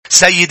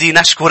سيدي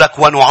نشكرك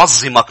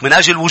ونعظمك من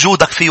أجل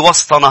وجودك في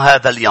وسطنا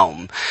هذا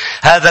اليوم.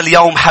 هذا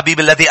اليوم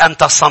حبيبي الذي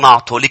أنت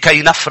صنعته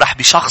لكي نفرح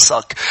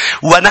بشخصك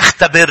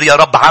ونختبر يا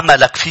رب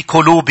عملك في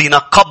قلوبنا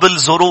قبل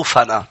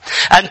ظروفنا.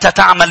 أنت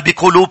تعمل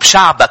بقلوب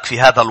شعبك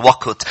في هذا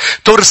الوقت.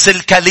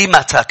 ترسل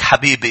كلمتك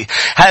حبيبي،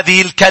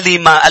 هذه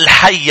الكلمة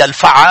الحية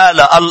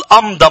الفعالة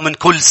الأمضى من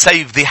كل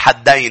سيف ذي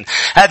حدين.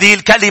 هذه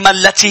الكلمة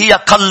التي هي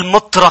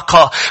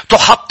كالمطرقة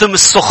تحطم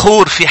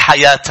الصخور في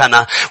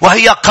حياتنا،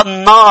 وهي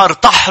كالنار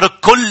تحرق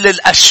كل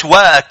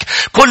الأشواك،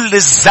 كل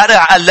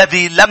الزرع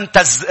الذي لم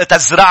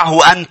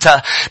تزرعه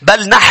أنت،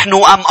 بل نحن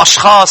أم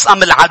أشخاص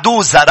أم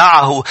العدو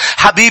زرعه.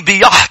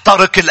 حبيبي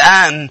يحترق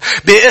الآن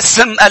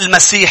باسم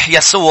المسيح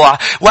يسوع،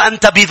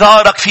 وأنت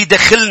بذارك في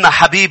داخلنا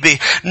حبيبي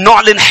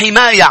نعلن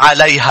حماية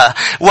عليها،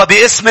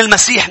 وباسم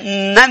المسيح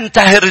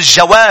ننتهر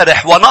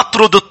الجوارح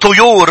ونطرد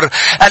الطيور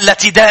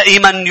التي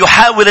دائما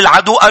يحاول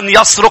العدو أن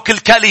يسرق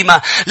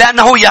الكلمة،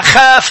 لأنه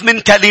يخاف من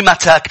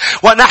كلمتك.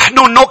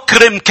 ونحن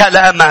نكرم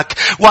كلامك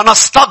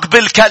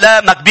ونستقبل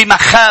كلامك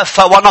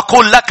بمخافة،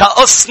 ونقول لك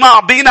اصنع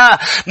بنا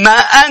ما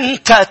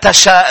أنت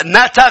تشاء.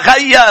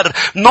 نتغير،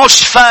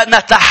 نشفى،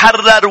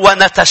 نتحرر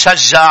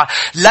ونتشجع.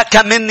 لك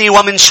مني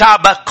ومن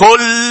شعبك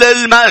كل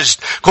المجد.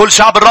 كل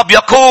شعب الرب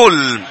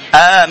يقول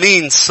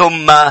آمين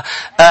ثم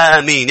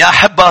آمين. يا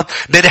أحبة،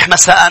 بريح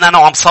مساء أنا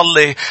وعم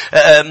صلي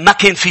ما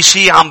كان في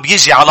شيء عم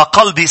بيجي على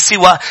قلبي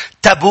سوى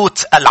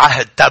تابوت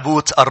العهد،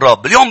 تابوت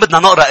الرب. اليوم بدنا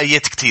نقرأ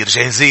آيات كتير.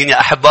 جاهزين يا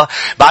أحبة؟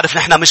 بعرف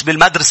نحن مش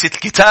بالمدرسة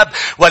الكتاب،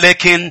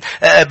 ولكن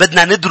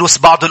بدنا ندرس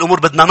بعض الأمور.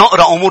 بدنا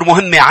نقرأ أمور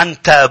مهمة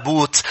عن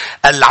تابوت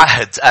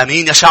العهد.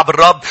 آمين يا شعب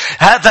الرب.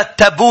 هذا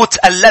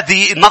التابوت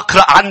الذي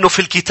نقرأ عنه في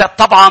الكتاب،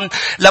 طبعا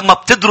لما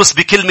بتدرس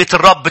بكلمة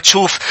الرب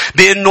بتشوف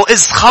بأنه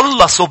إذ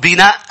خلصوا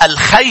بناء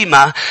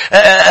الخيمة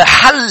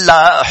حل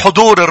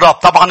حضور الرب.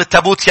 طبعا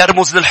التابوت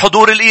يرمز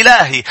للحضور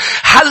الإلهي.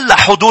 حل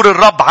حضور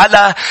الرب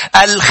على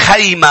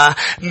الخيمة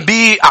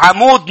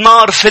بعمود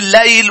نار في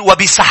الليل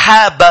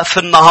وبسحابة في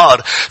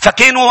النهار.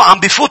 فكانوا عم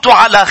بيفوتوا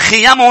على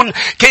خيام،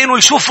 كانوا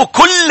يشوفوا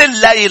كل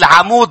الليل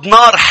عمود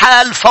نار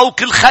حال فوق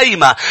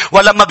الخيمة،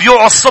 ولما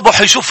بيوعوا الصبح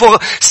يشوفوا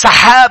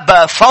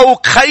سحابة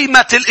فوق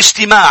خيمة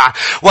الاجتماع.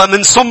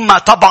 ومن ثم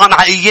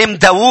طبعا أيام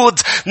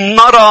داود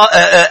نرى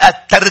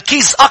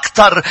التركيز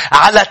أكثر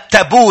على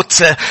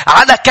التابوت،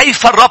 على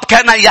كيف الرب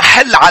كان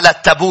يحل على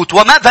التابوت.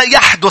 وماذا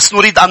يحدث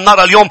نريد أن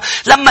نرى اليوم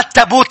لما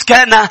التابوت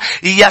كان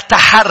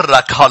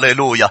يتحرك.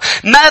 هاليلويا.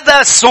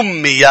 ماذا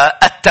سمي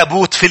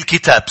التابوت في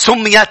الكتاب؟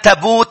 سمي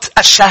تابوت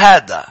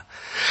الشهادة،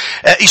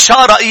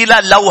 إشارة إلى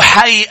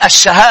لوحي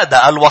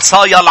الشهادة،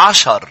 الوصايا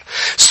العشر.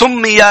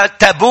 سمي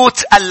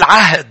تابوت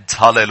العهد.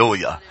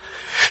 هاليلويا.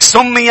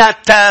 سمي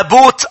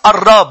تابوت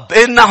الرب،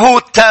 إنه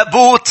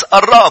تابوت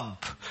الرب.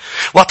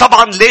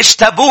 وطبعا ليش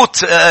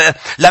تابوت؟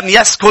 لم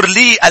يذكر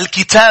لي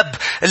الكتاب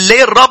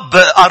ليه الرب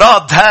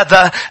أراد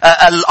هذا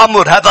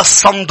الأمر، هذا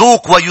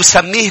الصندوق،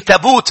 ويسميه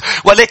تابوت.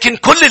 ولكن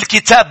كل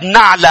الكتاب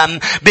نعلم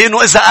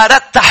بأنه إذا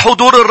أردت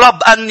حضور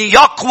الرب أن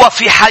يقوى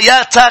في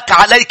حياتك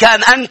عليك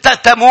أن أنت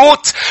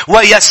تموت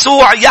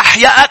ويسوع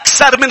يحيا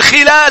أكثر من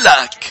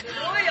خلالك.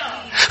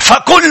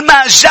 فكل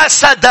ما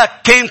جسدك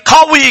كان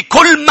قوي،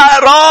 كل ما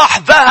راح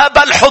ذهب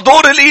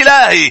الحضور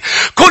الإلهي.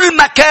 كل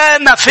ما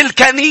كان في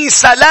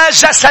الكنيسة لا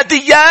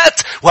جسديات،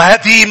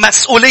 وهذه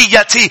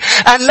مسؤوليتي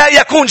أن لا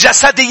يكون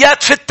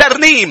جسديات في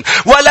الترنيم،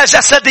 ولا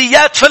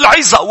جسديات في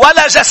العظة،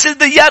 ولا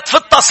جسديات في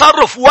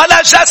التصرف،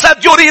 ولا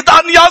جسد يريد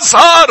أن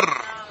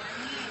يظهر.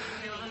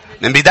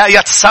 من بداية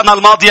السنة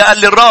الماضية قال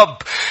لي الرب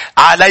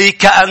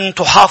عليك أن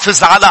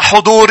تحافظ على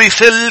حضوري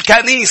في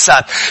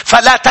الكنيسة،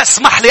 فلا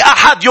تسمح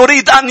لأحد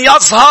يريد أن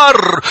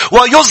يظهر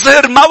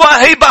ويظهر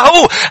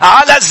مواهبه،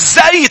 على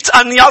الزيت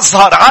أن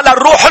يظهر، على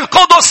الروح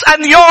القدس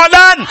أن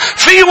يعلن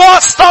في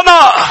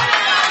وسطنا.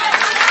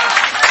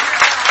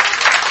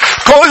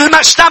 كل ما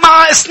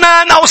اجتمع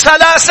 2 أو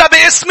 3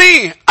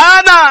 باسمي،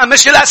 أنا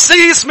مش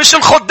الأسيس، مش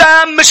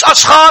الخدام، مش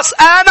أشخاص،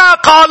 أنا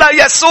قال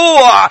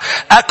يسوع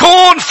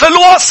أكون في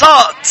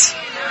الوسط.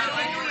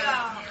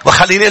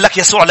 وخليني أقول لك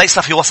يسوع ليس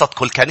في وسط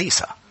كل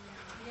كنيسة،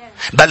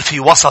 بل في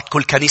وسط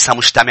كل كنيسة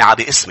مجتمعة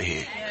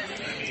باسمه.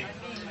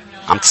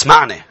 عم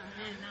تسمعني؟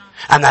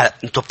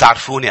 أنتوا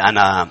بتعرفوني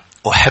أنا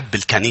أحب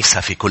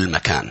الكنيسة في كل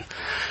مكان،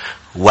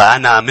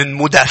 وأنا من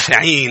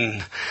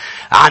مدافعين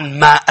عن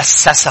ما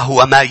أسسه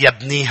وما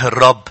يبنيه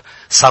الرب.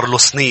 صار له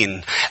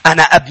سنين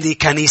أنا أبني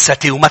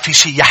كنيستي، وما في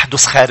شيء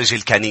يحدث خارج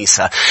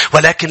الكنيسة،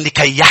 ولكن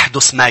لكي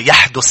يحدث ما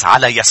يحدث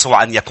على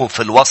يسوع أن يكون في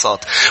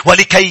الوسط،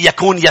 ولكي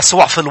يكون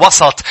يسوع في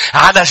الوسط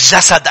على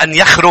الجسد أن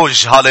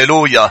يخرج.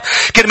 هاليلويا.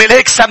 كرمال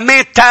هيك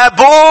سميت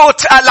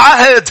تابوت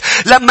العهد.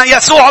 لما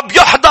يسوع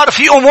بيحضر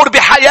في أمور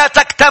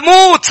بحياتك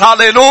تموت.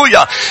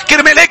 هاليلويا.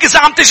 كرمال هيك إذا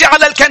عم تجي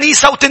على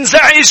الكنيسة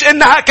وتنزعج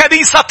إنها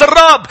كنيسة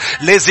الرب،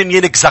 لازم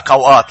ينكزك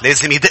أوقات،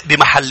 لازم يدق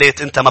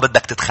بمحلات أنت ما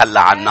بدك تتخلى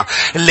عنها،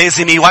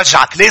 لازم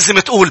يوجع، لازم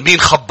تقول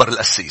مين خبر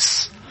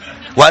القسيس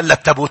وقال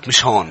التابوت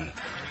مش هون.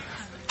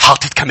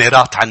 حاطط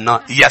كاميرات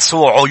عنا.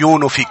 يسوع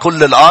عيونه في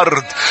كل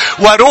الأرض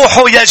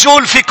وروحه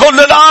يجول في كل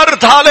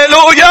الأرض.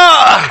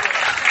 هاليلويا.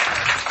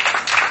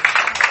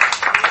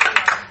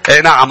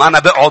 اي نعم، انا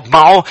بقعد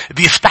معه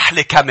بيفتح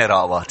لي كاميرا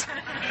اوقات.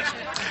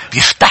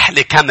 بيفتح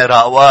لي كاميرا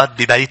اوقات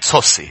ببيت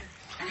سوسي.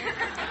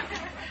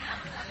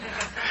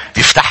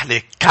 بيفتح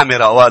لي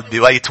كاميرا اوقات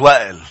ببيت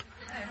وائل.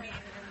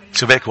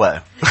 شو بيك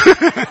وائل؟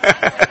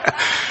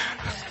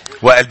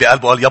 وائل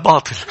بقلبه قال يا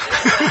باطل.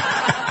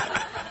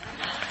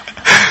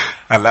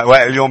 هلا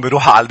وائل اليوم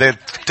بيروح على البيت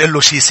بتقول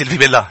له شيء سيلفي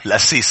بالله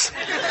القسيس.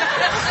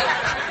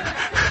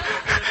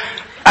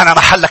 انا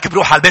محلك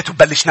بروح على البيت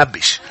وببلش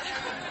نبش.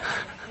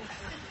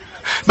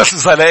 بس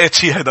إذا لقيت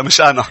شيء هذا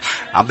مش أنا.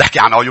 عم بحكي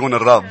عن عيون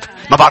الرب.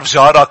 ما بعرف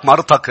جارك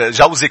مرتك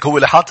جوزك هو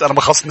اللي حاط، أنا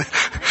ما خصني.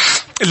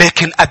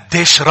 لكن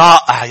قديش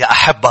رائع يا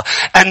أحبة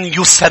أن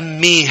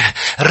يسميه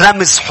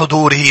رمز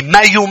حضوره،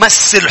 ما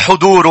يمثل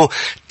حضوره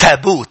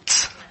تابوت.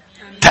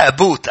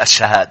 تابوت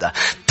الشهادة،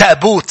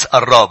 تابوت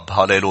الرب.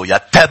 هاليلويا.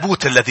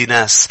 التابوت الذي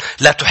ناس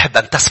لا تحب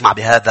أن تسمع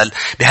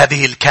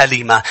بهذه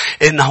الكلمة.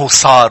 إنه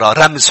صار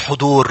رمز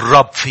حضور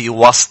الرب في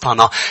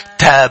وسطنا.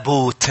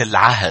 تابوت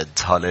العهد.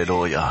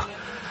 هاليلويا.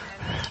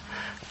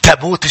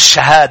 تابوت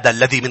الشهادة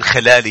الذي من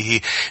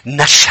خلاله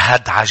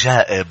نشهد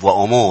عجائب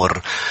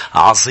وأمور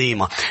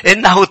عظيمة.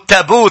 إنه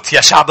التابوت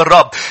يا شعب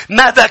الرب.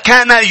 ماذا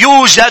كان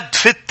يوجد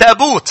في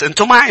التابوت؟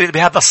 أنتم معي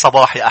بهذا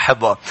الصباح يا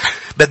أحبة.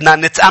 بدنا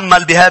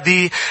نتأمل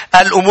بهذه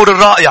الأمور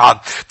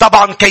الرائعة.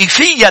 طبعا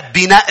كيفية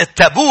بناء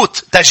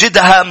التابوت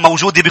تجدها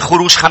موجودة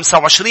بخروج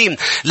 25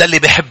 للي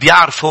بيحب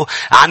يعرفه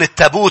عن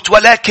التابوت.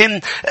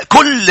 ولكن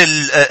كل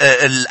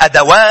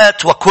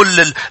الأدوات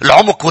وكل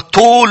العمق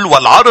والطول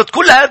والعرض،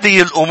 كل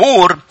هذه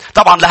الأمور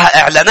طبعا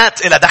لها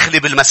إعلانات إلى دخل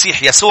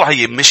بالمسيح يسوع.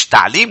 هي مش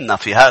تعليمنا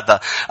في هذا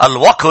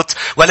الوقت،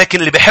 ولكن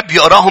اللي بيحب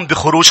يقراهم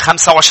بخروج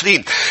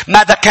 25.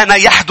 ماذا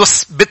كان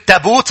يحدث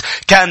بالتابوت؟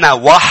 كان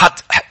واحد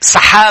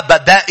سحابة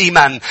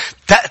دائما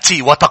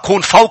تأتي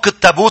وتكون فوق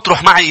التابوت.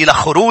 روح معي إلى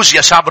خروج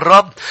يا شعب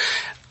الرب.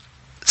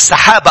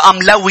 سحابة.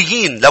 أم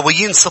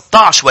لويين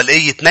 16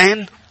 والآية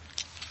 2.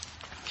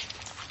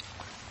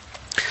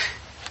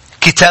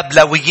 كتاب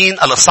لويين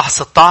الإصحاح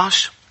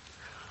 16.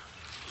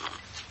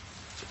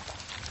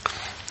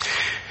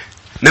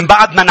 من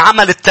بعد ما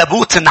انعمل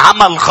التابوت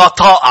انعمل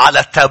غطاء على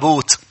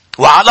التابوت.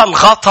 وعلى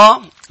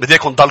الغطاء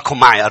بديكم ضلكم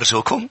معي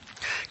أرجوكم.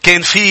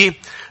 كان في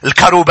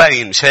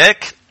الكروبين، مش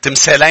هيك؟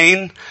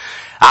 تمثالين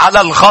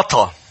على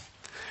الغطاء.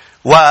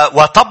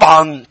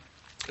 وطبعا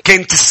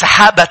كانت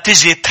السحابة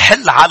تجي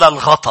تحل على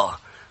الغطاء.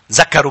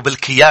 ذكروا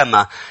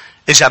بالقيامة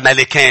اجا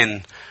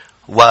ملكين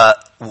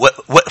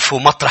ووقفوا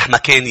مطرح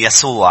مكان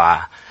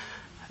يسوع،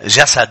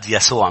 جسد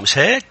يسوع، مش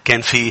هيك؟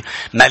 كان في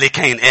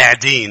ملكين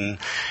قاعدين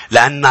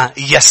لأن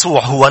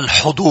يسوع هو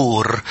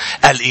الحضور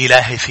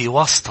الإلهي في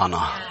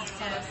وسطنا.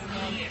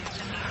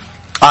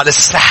 قال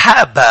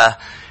السحابة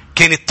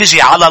كانت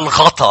تجي على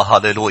الغطاء.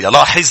 هاليلويا.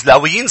 لاحظ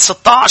لاويين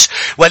 16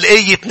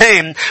 والآية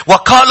 2.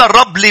 وقال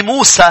الرب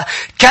لموسى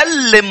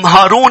كلم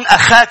هارون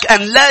أخاك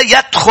أن لا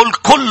يدخل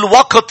كل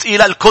وقت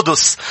إلى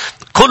القدس.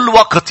 كل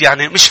وقت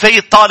يعني مش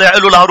في طالع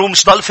له لهارون،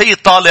 مش ضل في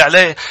طالع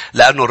ليه؟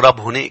 لأنه الرب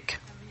هناك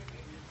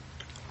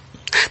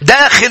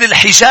داخل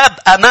الحجاب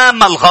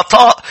أمام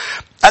الغطاء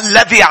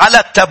الذي على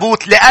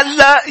التابوت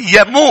لئلا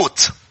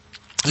يموت،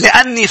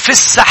 لأني في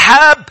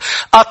السحاب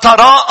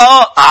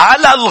أتراءى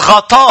على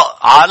الغطاء.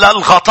 على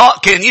الغطاء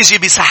كان يجي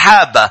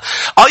بسحابة.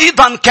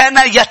 أيضا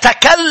كان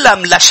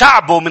يتكلم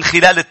لشعبه من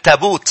خلال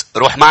التابوت.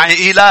 روح معي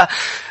إلى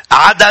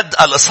عدد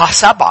الإصحاح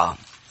 7.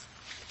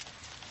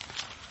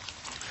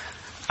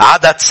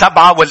 عدد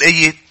 7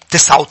 والآية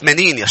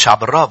 89 يا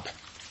شعب الرب.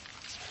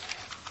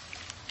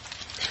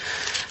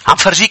 عم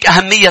فرجيك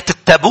أهمية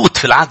التابوت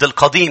في العهد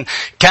القديم.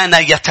 كان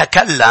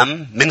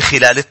يتكلم من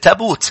خلال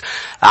التابوت.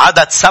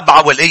 عدد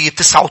 7 والآية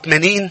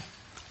 89.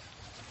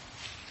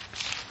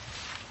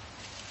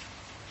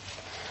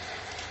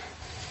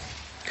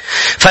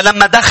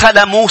 فلما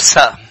دخل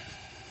موسى،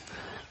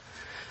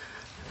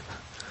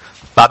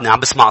 بعدني عم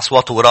بسمع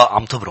أصوات وراء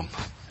عم تبرم،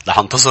 رح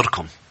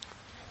انتظركم.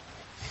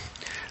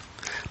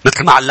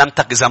 مثل ما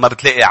علمتك إذا ما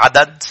بتلاقي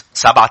عدد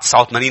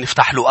 7:89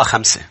 افتح لوقا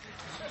 5.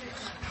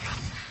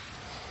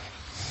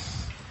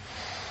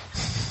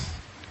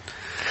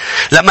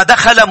 لما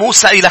دخل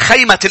موسى إلى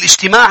خيمة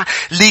الاجتماع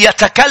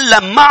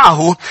ليتكلم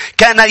معه،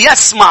 كان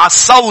يسمع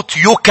الصوت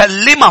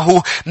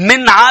يكلمه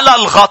من على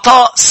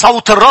الغطاء.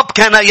 صوت الرب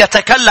كان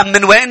يتكلم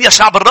من وين يا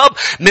شعب الرب؟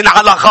 من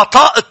على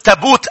غطاء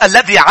التابوت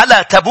الذي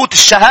على تابوت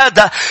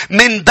الشهادة،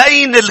 من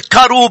بين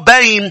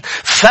الكروبين.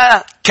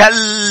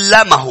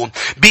 فكلمه.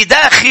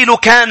 بداخله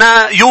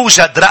كان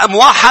يوجد رقم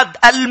 1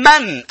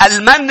 المن.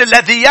 المن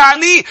الذي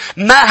يعني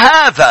ما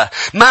هذا؟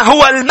 ما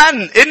هو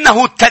المن؟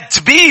 إنه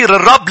تدبير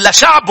الرب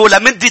لشعبه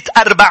لمدة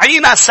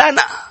 40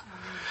 سنة.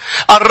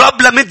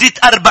 الرب لمدة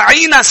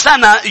 40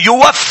 سنة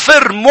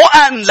يوفر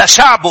مؤن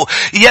لشعبه،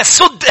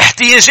 يسد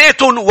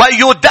احتياجاتهم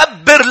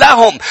ويدبر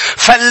لهم.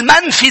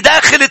 فالمن في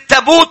داخل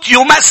التابوت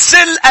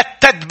يمثل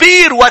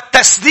التدبير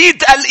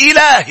والتسديد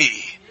الإلهي.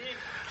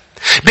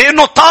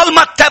 بأنه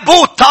طالما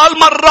التابوت،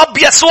 طالما الرب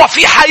يسوع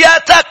في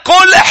حياتك،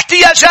 كل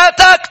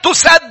احتياجاتك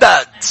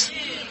تسدد.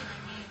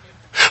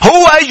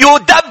 هو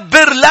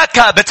يدبر لك.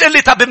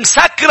 بتقلي طب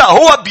مسكرة.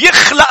 هو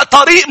بيخلق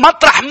طريق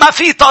مطرح ما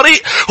في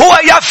طريق. هو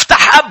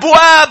يفتح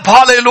أبواب.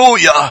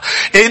 هاليلويا.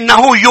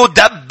 إنه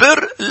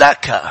يدبر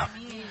لك.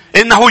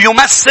 إنه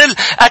يمثل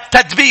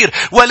التدبير.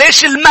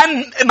 وليش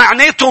المن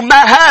معناته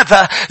ما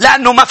هذا؟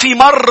 لأنه ما في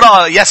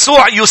مرة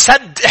يسوع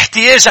يسد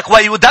احتياجك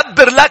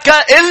ويدبر لك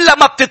إلا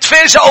ما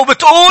بتتفاجأ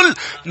وبتقول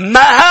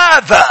ما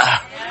هذا.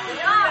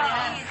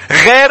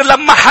 غير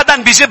لما حدا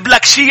بيجيب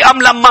لك شيء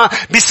أم لما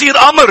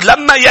بيصير أمر.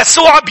 لما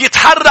يسوع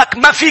بيتحرك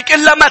ما فيك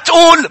إلا ما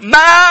تقول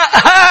ما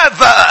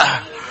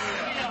هذا.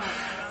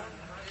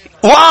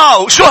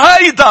 واو شو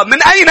هيدا؟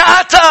 من أين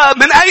أتى؟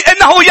 من أين؟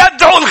 إنه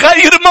يدعو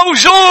الغير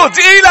موجود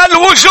إلى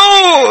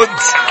الوجود.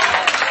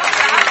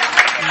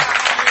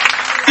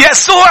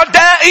 يسوع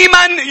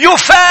دائما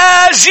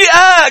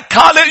يفاجئك.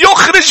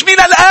 يخرج من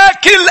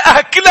الآكل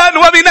أكلا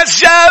ومن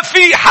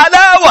الجافي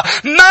حلاوة.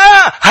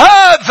 ما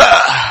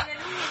هذا؟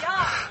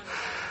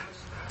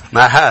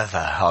 ما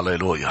هذا؟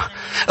 هاليلويا.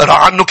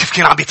 رأى عنه كيف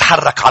كان عم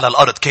يتحرك على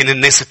الأرض. كان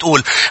الناس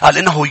تقول قال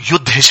إنه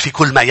يدهش في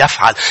كل ما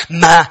يفعل.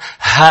 ما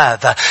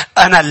هذا؟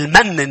 أنا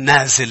المن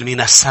النازل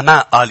من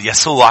السماء قال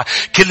يسوع.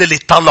 كل اللي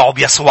طلعوا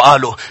بيسوع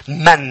قالوا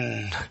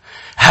من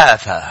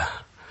هذا؟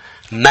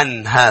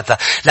 من هذا؟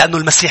 لأنه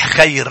المسيح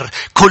غير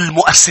كل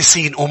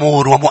مؤسسين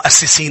أمور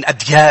ومؤسسين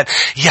أديان.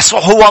 يسوع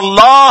هو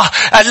الله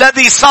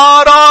الذي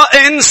صار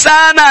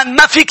إنسانا.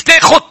 ما فيك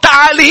تاخذ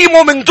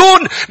تعاليمه من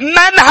دون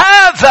من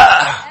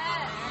هذا.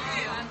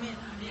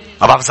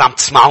 ما بعرف إذا عم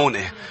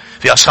تسمعوني.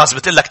 في أشخاص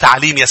بتقول لك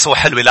تعاليم يسوع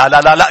حلوة. لا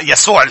لا لا لا،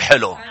 يسوع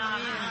الحلو.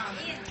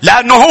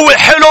 لأنه هو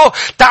حلو.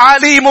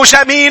 تعاليمه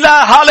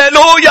جميلة.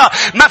 هاليلويا.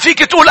 ما فيك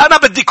تقول أنا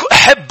بدي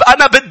أحب.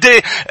 أنا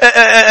بدي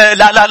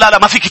لا لا لا لا.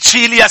 ما فيك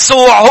تشيل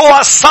يسوع. هو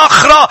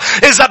الصخرة.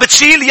 إذا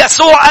بتشيل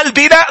يسوع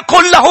البناء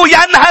كله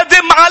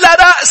ينهدم على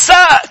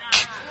رأسك.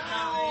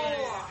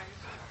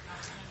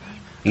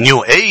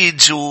 نيو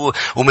ايج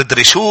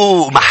ومدري شو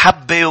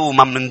ومحبة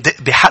وما مندق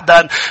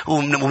بحدا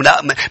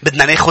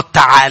بدنا ناخد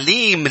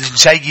تعاليم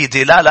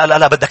جيدة. لا لا لا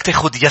لا. بدك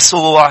تاخد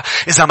يسوع.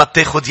 إذا ما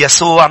بتاخد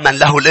يسوع من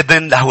له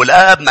الابن له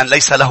الآب. من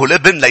ليس له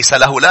الابن ليس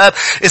له الآب.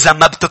 إذا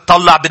ما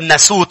بتطلع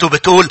بالناسوت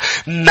وبتقول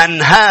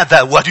من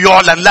هذا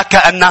ويعلن لك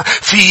أن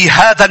في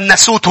هذا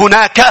الناسوت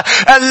هناك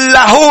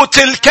اللاهوت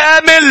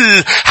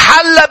الكامل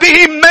حل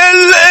به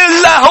ملء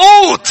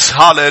اللاهوت.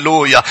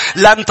 هاليلويا.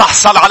 لن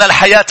تحصل على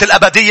الحياة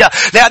الأبدية.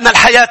 لأن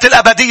الحياة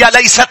الأبدية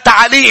ليست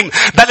تعليم.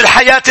 بل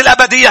الحياة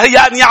الأبدية هي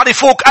أن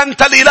يعرفوك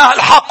أنت الإله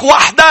الحق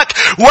وحدك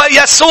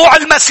ويسوع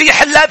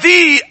المسيح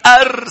الذي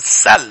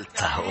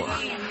أرسلته.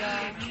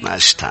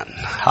 مجدا.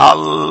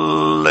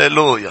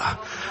 هاليلويا.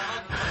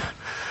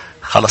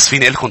 خلص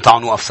فيني لكم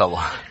تعالوا نوقف سوا.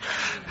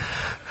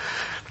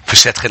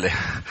 فيش تدخلي.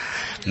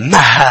 ما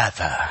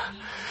هذا؟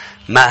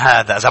 ما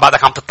هذا؟ إذا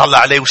بعدك عم تطلع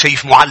عليه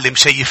وشايف معلم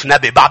شايف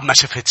نبي بعد ما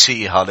شفت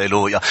شيء.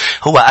 هاليلويا.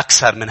 هو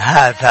أكثر من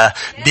هذا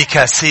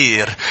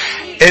بكثير.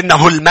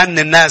 إنه المن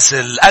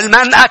النازل.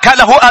 المن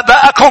أكله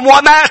أباءكم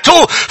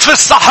وماتوا في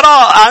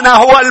الصحراء. أنا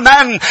هو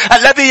المن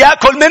الذي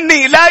يأكل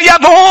مني لا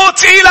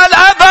يموت إلى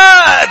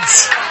الأبد.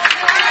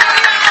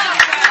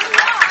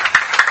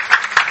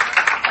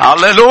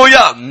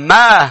 هاليلويا.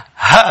 ما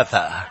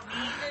هذا؟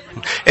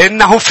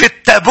 إنه في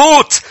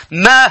التابوت.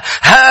 ما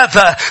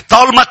هذا؟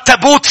 طالما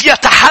التابوت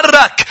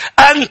يتحرك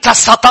أنت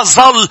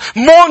ستظل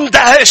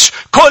مندهش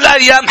كل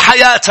أيام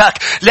حياتك.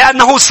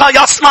 لأنه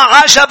سيصنع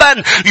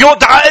عجبا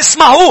يدعى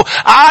اسمه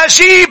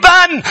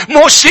عجيبا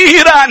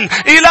مشيرا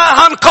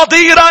إلها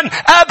قديرا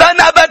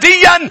أبا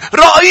أبديا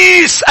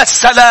رئيس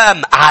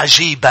السلام.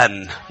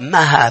 عجيبا.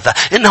 ما هذا؟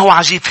 إنه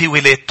عجيب في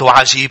ولادته.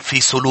 عجيب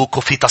في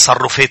سلوكه. في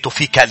تصرفاته.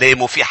 في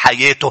كلامه. في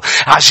حياته.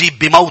 عجيب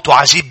بموته.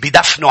 عجيب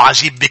بدفنه.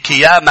 عجيب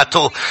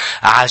بقيامته.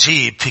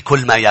 عجيب في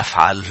كل ما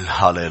يفعل.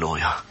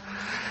 هاليلويا.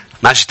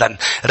 مجدا.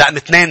 رقم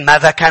 2.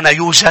 ماذا كان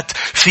يوجد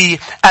في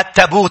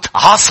التابوت؟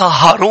 عصا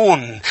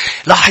هارون.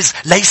 لاحظ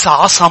ليس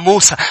عصا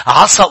موسى.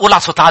 عصا قول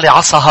عصا تعالى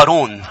عصا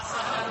هارون.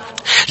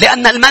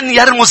 لأن المن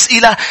يرمز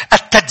إلى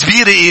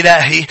التدبير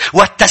الإلهي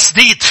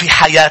والتسديد في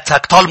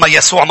حياتك طالما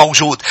يسوع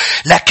موجود.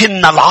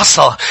 لكن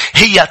العصا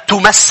هي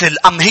تمثل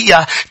أم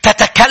هي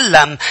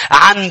تتكلم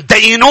عن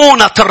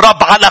دينونة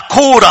الرب على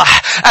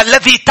كورح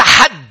الذي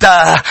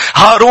تحدى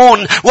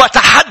هارون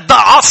وتحدى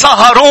عصا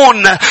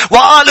هارون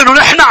وقال إنه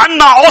نحن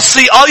عنا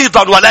عصي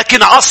أيضا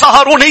ولكن عصا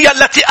هارون هي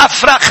التي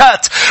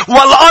أفرخت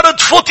والأرض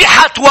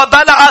فتحت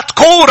وبلعت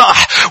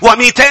كورح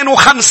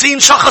 250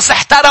 شخص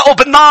احترقوا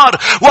بالنار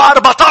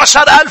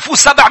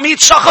 14,700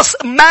 شخص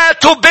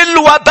ماتوا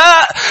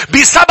بالوباء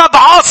بسبب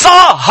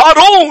عصا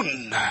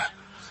هارون.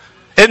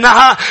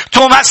 إنها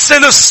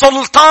تمثل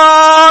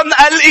السلطان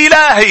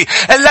الإلهي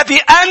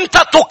الذي أنت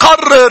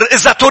تقرر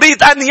إذا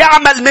تريد أن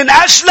يعمل من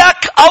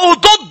أجلك أو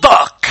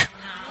ضدك.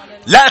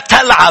 لا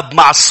تلعب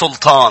مع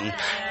السلطان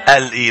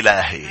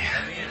الإلهي.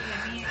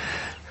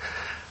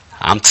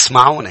 عم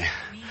تسمعوني؟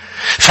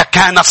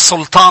 فكان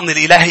السلطان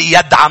الإلهي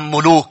يدعم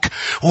ملوك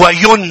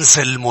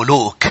وينزل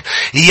ملوك،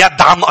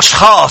 يدعم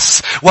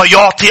أشخاص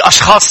ويعطي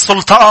أشخاص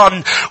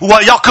سلطان،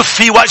 ويقف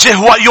في وجه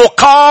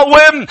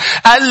ويقاوم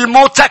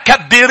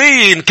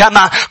المتكبرين.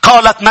 كما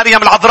قالت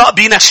مريم العذراء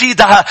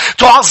بنشيدها: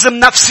 تعظم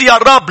نفسي يا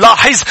الرب.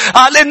 لاحظ،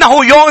 قال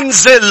إنه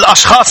ينزل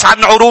أشخاص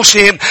عن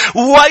عروشهم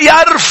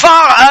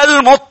ويرفع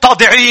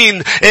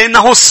المتضعين.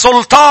 إنه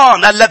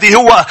السلطان الذي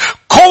هو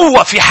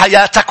قوة في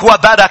حياتك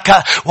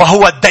وبركة،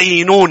 وهو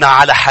الدينون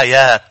على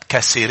حياة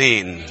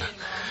كثيرين.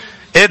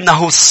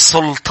 إنه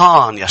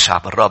السلطان يا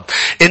شعب الرب،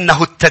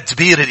 إنه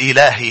التدبير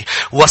الإلهي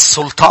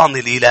والسلطان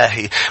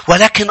الإلهي.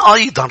 ولكن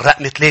أيضا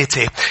رقم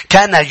 3،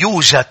 كان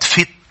يوجد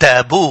في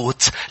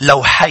التابوت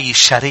لوحي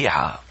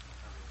الشريعة.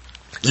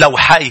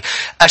 لوحي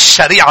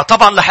الشريعة.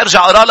 طبعا رح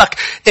ارجع اقرا لك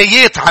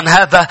ايات عن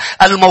هذا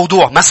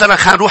الموضوع. مثلا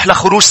خلينا نروح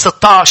لخروج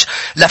 16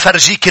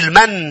 لفرجيك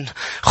المن.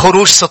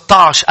 خروج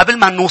 16 قبل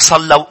ما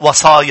نوصل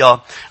لوصايا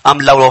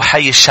ام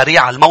لوحي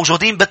الشريعة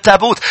الموجودين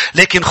بالتابوت.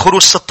 لكن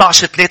خروج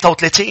 16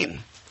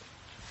 33.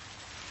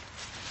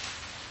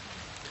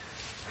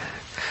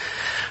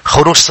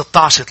 خروج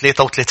 16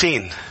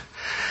 33.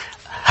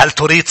 هل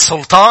تريد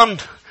سلطان؟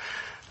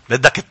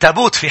 بدك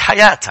التابوت في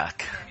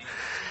حياتك.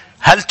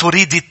 هل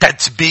تريدي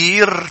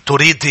التدبير؟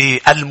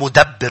 تريدي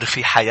المدبر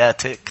في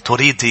حياتك؟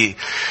 تريدي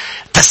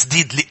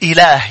تسديد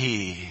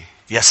الإلهي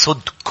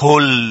يسد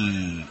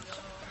كل؟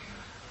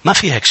 ما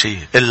في هيك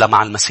شيء إلا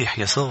مع المسيح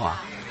يسوع.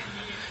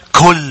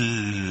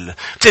 كل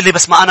بتقول لي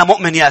بس ما أنا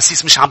مؤمن يا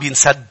أسيس مش عم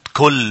ينسد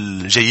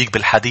كل. جاييك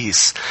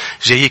بالحديث،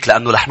 جاييك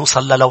لأنه رح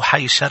نوصل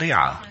للوحي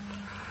الشريعة.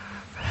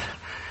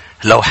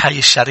 لوحي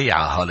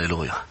الشريعة.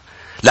 هاليلويا.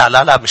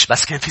 لا مش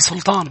بس كان في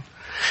سلطان،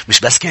 مش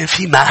بس كان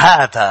في ما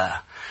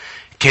هذا،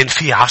 كان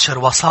في 10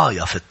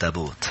 وصايا في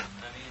التابوت.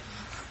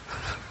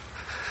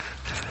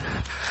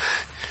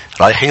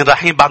 رايحين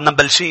بعدنا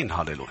مبلشين.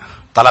 هاليلويا.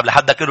 طلب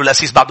لحدك له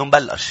الأسيس بعده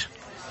مبلش.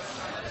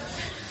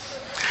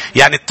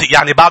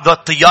 يعني بعد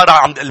الطيارة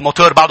عند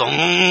الموتور بعده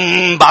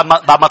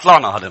بعد ما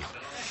طلعنا. هاليلويا.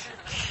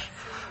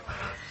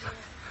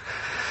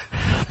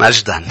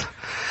 مجدا.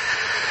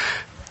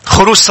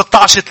 خروج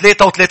 16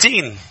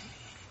 33.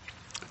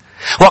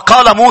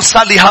 وقال موسى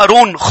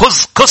لهارون: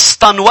 خذ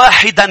قسطا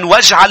واحدا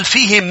واجعل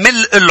فيه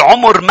ملء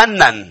العمر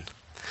منا.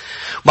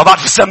 ما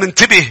بعرف إذا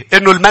منتبه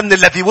إنه المن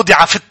الذي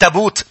وضع في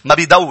التابوت ما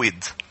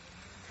بيدود.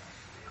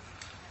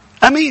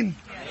 أمين.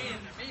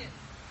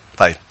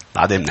 طيب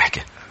بعدين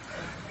بنحكي.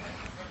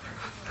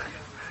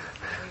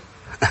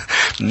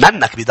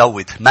 منك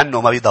بيدود،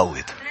 منه ما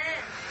بيدود.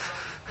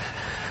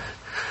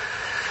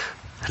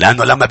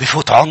 لأنه لما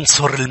بيفوت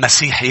عنصر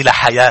المسيح إلى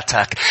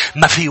حياتك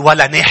ما في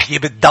ولا ناحية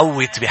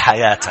بتدوت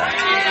بحياتك،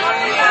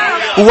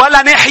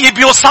 ولا ناحية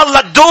بيوصل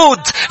لك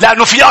دود.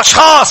 لأنه في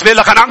أشخاص بيقول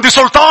لك أنا عندي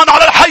سلطان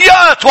على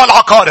الحياة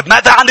والعقارب.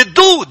 ماذا عن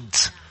الدود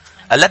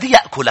الذي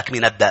يأكلك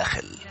من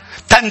الداخل؟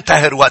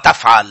 تنتهر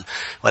وتفعل،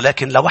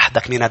 ولكن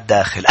لوحدك من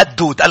الداخل.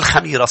 الدود،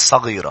 الخميرة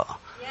الصغيرة.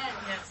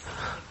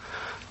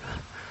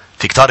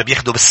 في كتار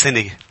بياخدوا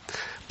بالسنة،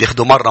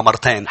 بياخدوا مرة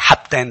مرتين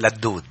حبتين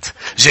للدود.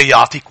 جاي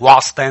يعطيك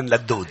وعصتين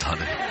للدود.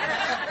 هذا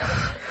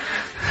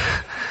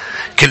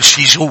كل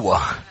شيء جوا،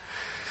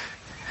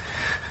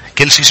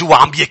 كل شيء جوا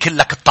عم بيأكل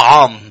لك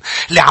الطعام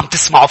اللي عم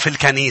تسمعه في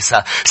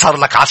الكنيسة. صار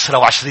لك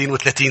 10 و20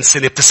 و30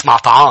 سنة بتسمع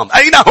طعام.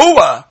 أين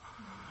هو؟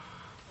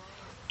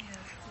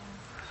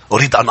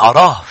 أريد أن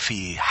أراه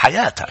في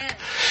حياتك.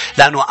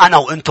 لأنه أنا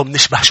وأنتم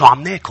نشبه شو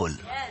عم ناكل.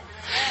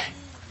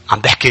 عم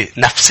بحكي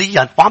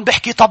نفسيا وعم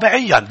بحكي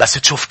طبيعيا. بس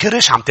تشوف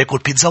كرش عم تاكل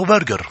بيتزا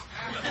وبرجر.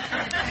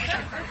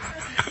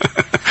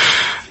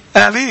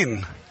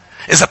 آمين.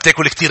 إذا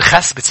بتاكل كتير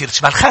خس بتصير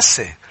تشبه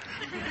الخسة.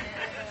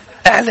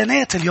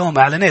 إعلانات اليوم،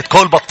 إعلانات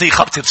كل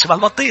بطيخة بتصير تشبه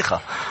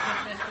البطيخة.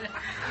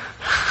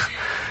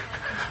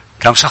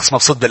 كم شخص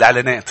مبسوط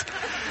بالإعلانات؟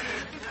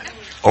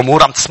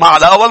 أمور عم تسمعها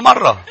لأول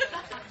مرة.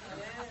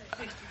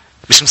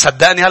 مش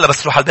مصدقني هلا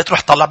بس تروح على البيت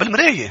روح طلع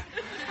بالمراية.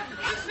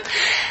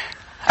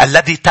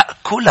 الذي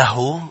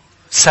تأكله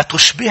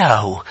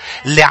ستشبهه.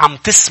 اللي عم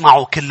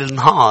تسمعه كل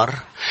النهار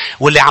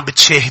واللي عم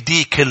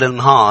بتشاهديه كل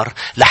النهار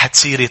رح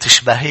تصيري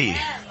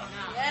تشبهيه.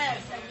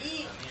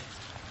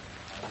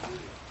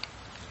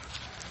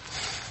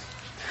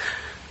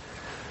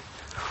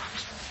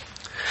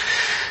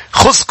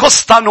 خذ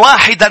قسطا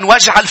واحدا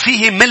واجعل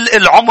فيه ملء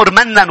العمر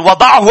منا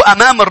وضعه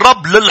أمام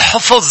الرب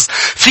للحفظ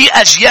في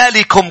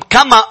أجيالكم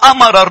كما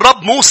أمر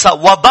الرب موسى.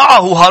 وضعه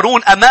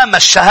هارون أمام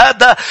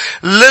الشهادة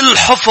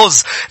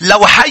للحفظ.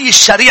 لوحي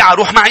الشريعة.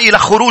 روح معي إلى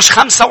خروج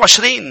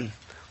 25.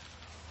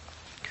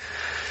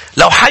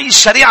 لوحي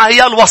الشريعة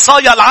هي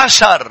الوصايا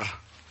 10.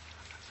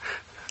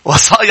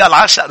 وصايا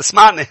 10.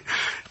 اسمعني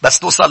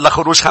بس نوصل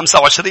لخروج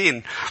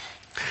 25.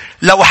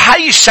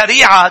 لوحي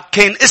الشريعة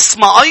كان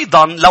اسمها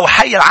أيضا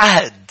لوحي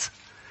العهد.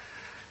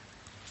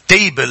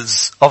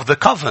 Tables of the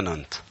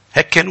covenant.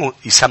 هيك كانوا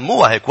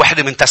يسموها، هيك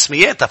واحدة من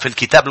تسمياتها في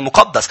الكتاب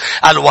المقدس.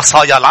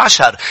 الوصايا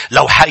العشر،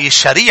 لوحي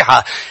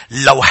الشريعة،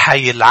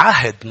 لوحي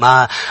العهد.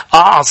 ما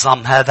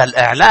أعظم هذا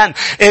الإعلان،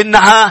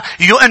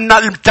 إن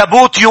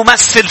التابوت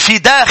يمثل في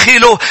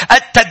داخله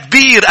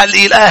التدبير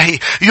الإلهي،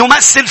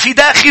 يمثل في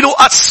داخله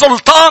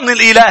السلطان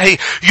الإلهي،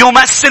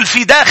 يمثل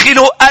في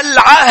داخله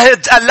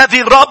العهد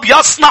الذي الرب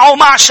يصنع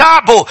مع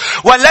شعبه،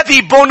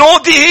 والذي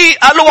بنوده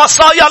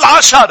الوصايا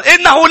العشر.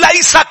 إنه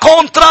ليس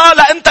كونترا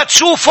لأنت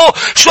تشوفه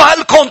شو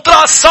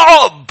هالكونترا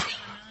الصعب.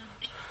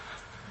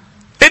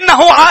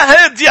 إنه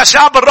عهد يا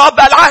شعب الرب.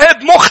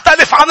 العهد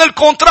مختلف عن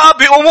الكونترا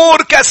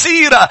بأمور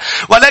كثيرة،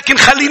 ولكن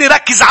خليني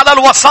ركز على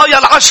الوصايا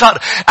العشر.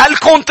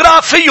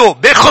 الكونترا فيه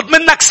باخد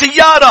منك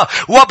سيارة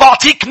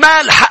وبعطيك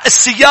مال حق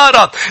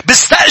السيارة،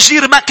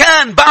 بستأجر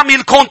مكان،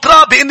 بعمل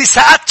كونترا بإني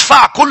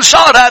سأدفع كل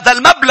شهر هذا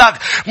المبلغ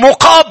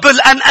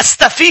مقابل أن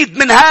أستفيد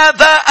من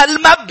هذا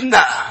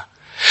المبنى.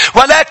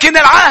 ولكن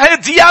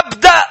العهد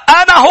يبدأ،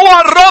 أنا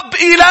هو الرب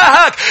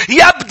إلهك،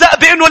 يبدأ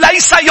بأنه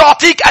ليس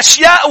يعطيك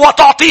أشياء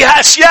وتعطيها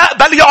أشياء،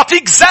 بل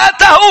يعطيك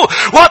ذاته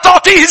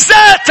وتعطيه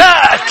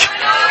ذاتك.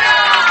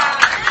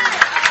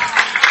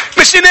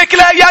 مش إنك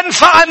لا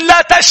ينفع أن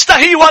لا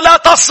تشتهي ولا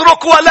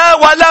تسرق ولا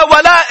ولا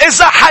ولا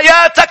إذا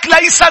حياتك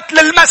ليست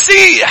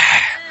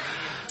للمسيح.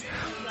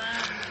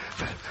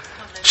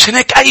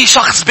 شنك أي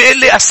شخص بيقول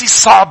لي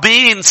أسيس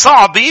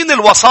صعبين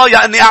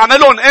الوصايا أني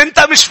أعملهم، أنت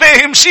مش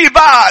فاهم شيء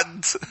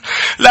بعد،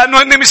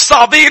 لأنه أني مش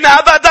صعبين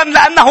أبدا،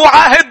 لأنه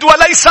عهد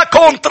وليس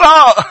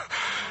كونترا.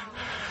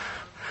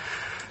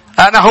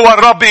 أنا هو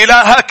الرب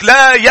إلهك،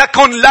 لا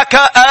يكن لك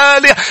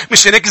آلهة.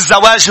 مش هيك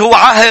الزواج هو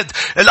عهد،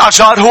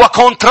 الأجار هو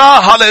كونترا.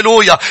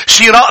 هاليلويا.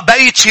 شراء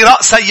بيت،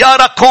 شراء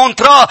سيارة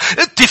كونترا.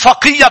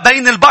 اتفاقية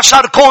بين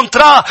البشر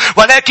كونترا.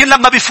 ولكن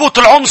لما بيفوت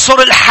العنصر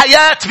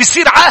الحياة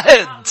بيصير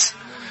عهد.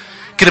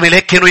 كرمال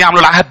هيك كانوا يعملوا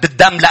العهد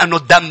بالدم، لأنه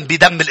الدم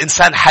بدم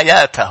الإنسان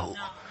حياته.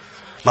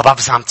 ما بعرف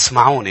إذا عم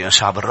تسمعوني يا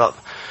شعب الرب.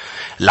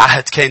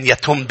 العهد كان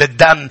يتم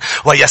بالدم،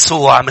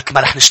 ويسوع مثل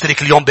ما رح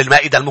نشترك اليوم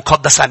بالمائدة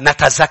المقدسة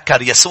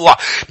نتذكر يسوع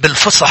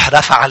بالفصح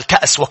رفع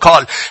الكأس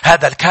وقال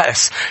هذا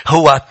الكأس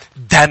هو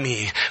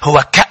دمي،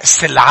 هو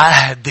كأس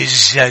العهد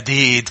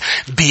الجديد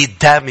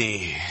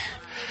بدمي.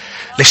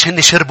 ليش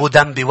هن شربوا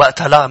دم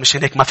بوقتها؟ لا، مش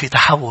هيك ما في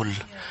تحول.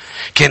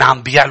 كان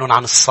عم بيعلن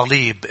عن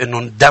الصليب،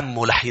 انه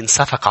دمه رح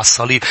ينسفك على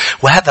الصليب.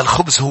 وهذا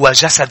الخبز هو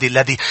جسدي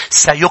الذي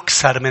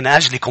سيكسر من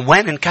اجلكم.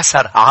 وين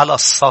انكسر؟ على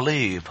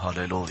الصليب.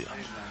 هاليلويا.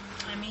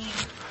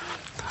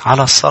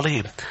 على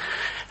الصليب.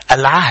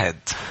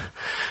 العهد.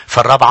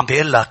 فالرب عم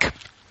بيقول لك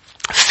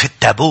في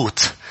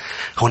التابوت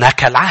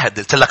هناك العهد.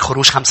 قلت لك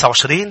خروج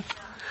 25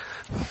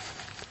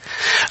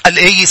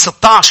 الآية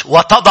 16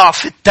 وتضع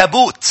في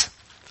التابوت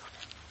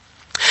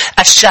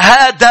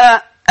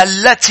الشهادة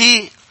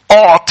التي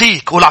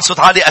أعطيك. قول على صوت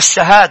عالي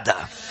الشهادة.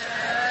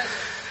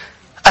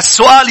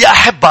 السؤال يا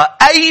أحبة،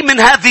 أي من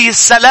هذه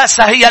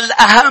الثلاثة هي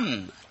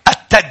الأهم؟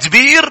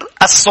 التدبير،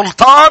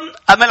 السلطان،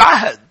 أم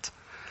العهد؟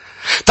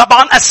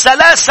 طبعا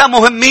الثلاثة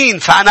مهمين،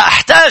 فأنا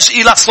أحتاج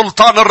إلى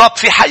سلطان الرب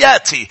في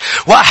حياتي،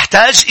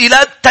 وأحتاج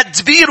إلى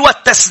التدبير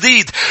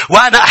والتسديد،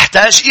 وأنا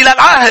أحتاج إلى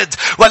العهد.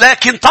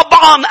 ولكن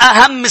طبعا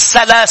أهم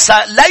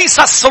الثلاثة ليس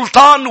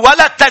السلطان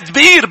ولا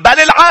التدبير، بل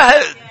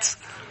العهد.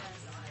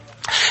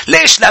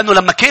 ليش؟ لأنه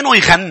لما كانوا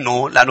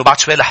يغنوا، لأنه بعد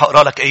شوي رح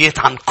أقرأ لك آيات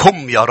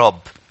عنكم يا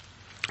رب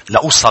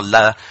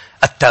لأوصل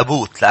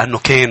للتابوت، لأنه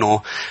كانوا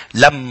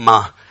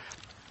لما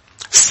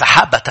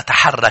السحابة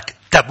تتحرك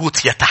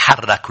التابوت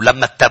يتحرك،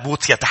 ولما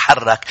التابوت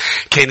يتحرك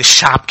كان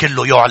الشعب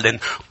كله يعلن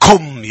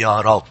كم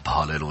يا رب.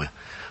 هاليلويا.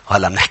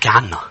 هلا بنحكي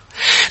عنه.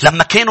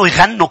 لما كانوا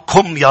يغنوا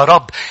كم يا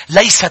رب،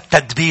 ليس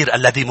التدبير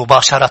الذي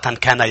مباشرة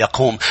كان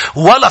يقوم،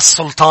 ولا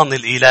السلطان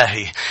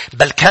الإلهي،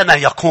 بل كان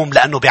يقوم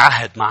لأنه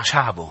بعهد مع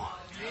شعبه.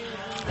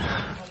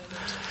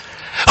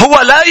 هو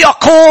لا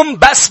يقوم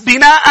بس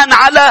بناء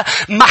على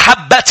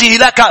محبته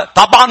لك.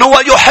 طبعا هو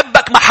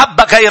يحبك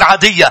محبة غير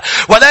عادية،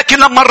 ولكن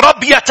لما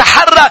الرب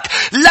يتحرك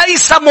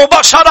ليس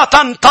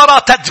مباشرة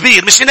ترى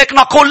تدبير. مش هناك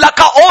نقول لك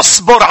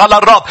اصبر على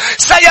الرب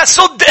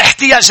سيسد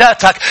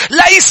احتياجاتك.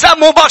 ليس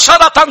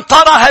مباشرة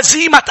ترى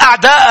هزيمة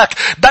أعدائك،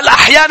 بل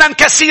أحيانا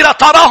كثيرة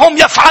تراهم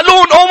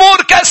يفعلون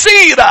أمور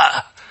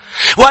كثيرة،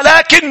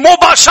 ولكن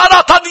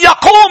مباشرة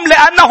يقوم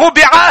لأنه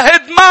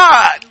بعهد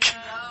معك.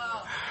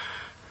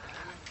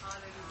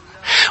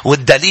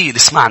 والدليل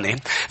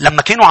اسمعني،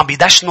 لما كانوا عم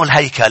بيدشنوا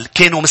الهيكل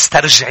كانوا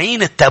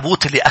مسترجعين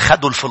التابوت اللي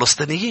أخذوا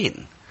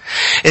الفلسطينيين.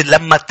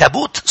 لما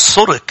التابوت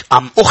سرق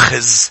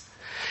أخذ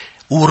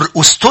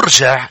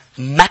واسترجع،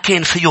 ما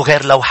كان فيه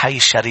غير لوحي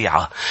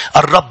الشريعة.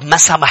 الرب ما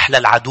سمح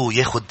للعدو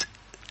ياخد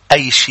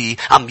أي شيء.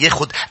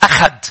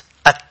 أخذ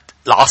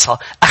العصا،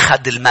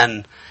 أخذ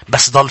المن،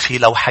 بس ضل في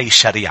لوحي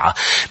الشريعة.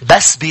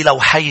 بس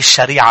بلوحي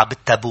الشريعة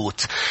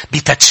بالتابوت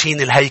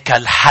بتدشين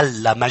الهيكل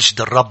حل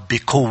مجد الرب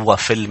بقوة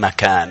في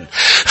المكان.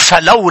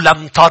 فلو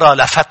لم ترى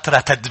لفترة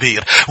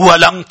تدبير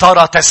ولم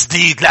ترى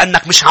تسديد،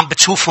 لأنك مش عم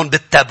بتشوفهم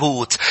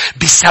بالتابوت.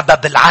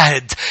 بسبب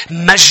العهد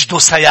مجده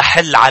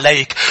سيحل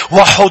عليك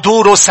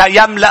وحضوره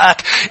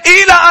سيملأك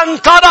إلى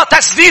أن ترى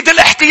تسديد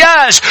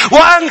الاحتياج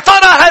وأن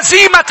ترى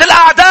هزيمة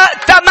الأعداء.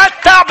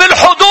 تمتع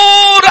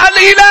بالحضور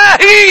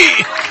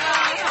الإلهي.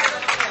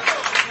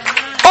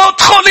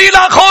 ادخل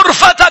إلى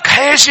غرفتك.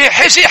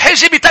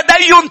 حجي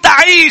بتدين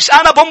تعيش.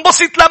 أنا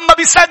بنبسط لما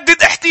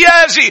بيسدد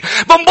احتياجي،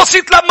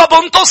 بنبسط لما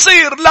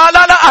بنتصر.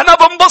 لا أنا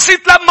بنبسط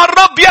لما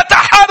الرب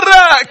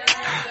يتحرك.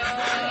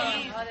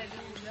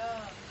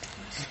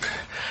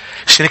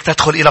 شريك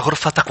تدخل إلى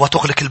غرفتك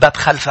وتغلق الباب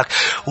خلفك،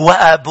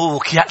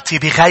 وأبوك يأتي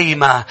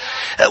بغيمة.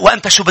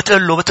 وأنت شو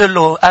بتقول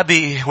له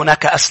أبي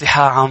هناك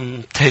أسلحة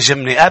عم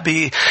تهجمني،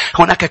 أبي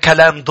هناك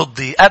كلام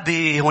ضدي،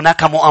 أبي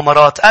هناك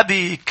مؤامرات،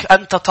 أبي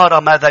أنت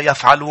ترى ماذا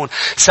يفعلون.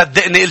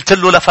 صدقني قلت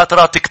له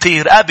لفترات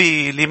كتير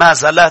أبي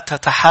لماذا لا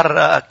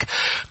تتحرك.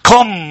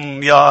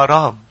 قم يا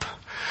رب،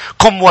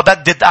 قم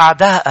وبدد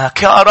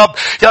أعدائك. يا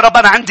رب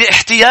أنا عندي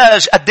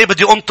احتياج، قد ايه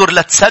بدي أنطر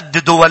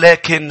لتسدده،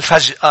 ولكن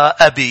فجأة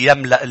أبي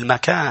يملأ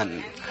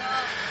المكان.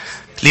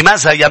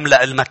 لماذا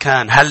يملأ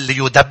المكان؟ هل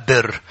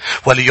ليدبر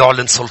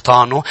وليعلن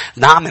سلطانه؟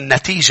 نعم،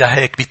 النتيجة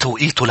هيك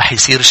بتوقيته رح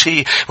يصير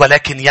شيء،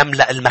 ولكن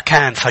يملأ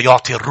المكان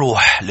فيعطي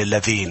الروح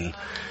للذين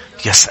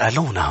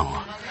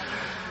يسألونه.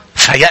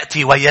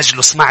 فيأتي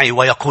ويجلس معي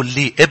ويقول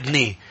لي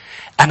ابني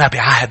أنا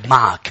بعهد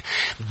معك،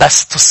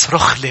 بس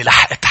تصرخ لي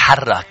رح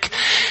اتحرك.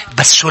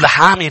 بس شو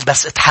رح أعمل؟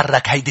 بس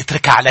اتحرك. هيدي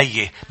تركها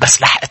علي،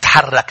 بس رح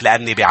اتحرك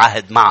لأني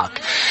بعهد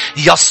معك.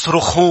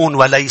 يصرخون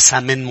وليس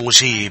من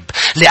مجيب،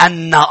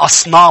 لأن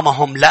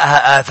أصنامهم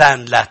لها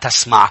آذان لا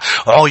تسمع،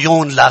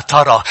 عيون لا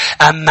ترى.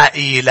 أما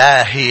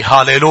إلهي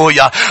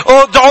هاليلويا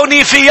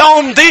ادعني في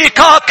يوم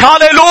ضيقك.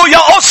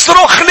 هاليلويا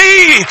اصرخ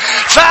لي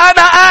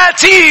فأنا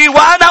آتي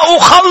وأنا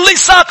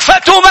أخلصك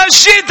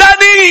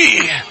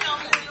فتمجدني.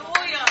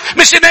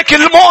 مش هيك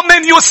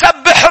المؤمن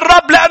يسبح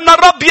الرب لأن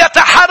الرب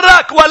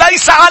يتحرك،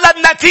 وليس على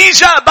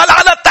النتيجة بل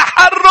على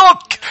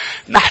التحرك.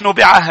 نحن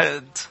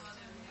بعهد،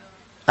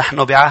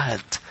 نحن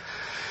بعهد،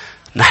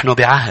 نحن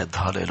بعهد.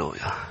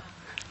 هاليلويا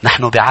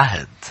نحن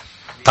بعهد.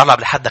 طلع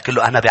لحدك قل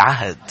له أنا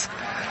بعهد.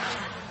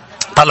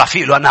 طلع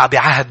فيه له أنا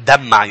بعهد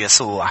دم مع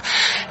يسوع.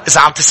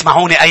 إذا عم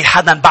تسمعوني أي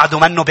حدا بعده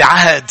منه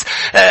بعهد،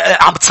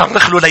 عم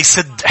تصرخ له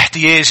ليسد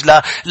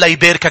احتياج،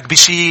 ليباركك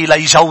بشي،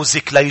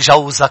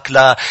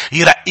 ليجوزك،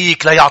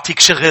 ليرقيك، ليعطيك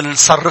شغل.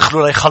 صرخ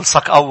له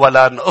ليخلصك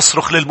أولا.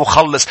 اصرخ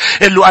للمخلص،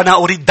 قل له أنا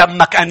أريد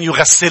دمك أن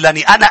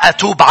يغسلني. أنا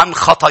أتوب عن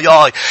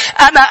خطاياي.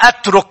 أنا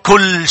أترك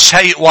كل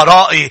شيء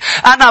ورائي.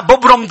 أنا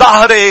ببرم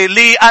ظهري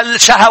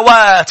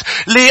للشهوات،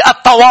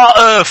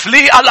 للطوائف،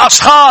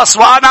 للأشخاص،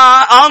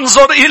 وأنا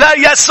أنظر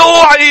إلى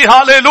يسوع.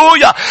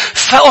 هاليلويا.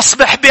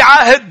 فأصبح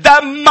بعهد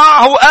دم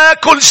معه،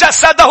 آكل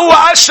جسده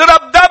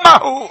وأشرب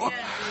دمه.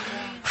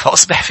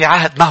 فأصبح في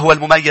عهد. ما هو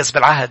المميز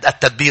بالعهد؟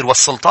 التدبير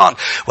والسلطان.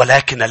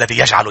 ولكن الذي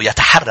يجعله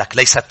يتحرك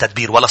ليس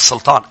التدبير ولا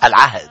السلطان،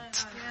 العهد.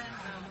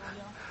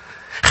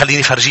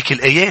 خليني فرجيك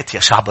الآيات يا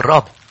شعب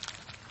الرب.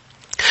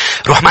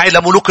 روح معي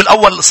لملوك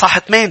الأول صح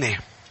 8.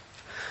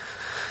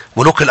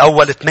 ملوك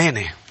الأول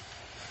 8.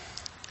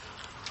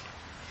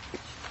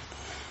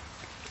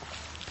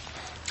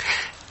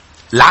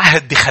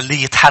 العهد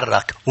بيخليه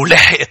يتحرك،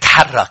 ولحق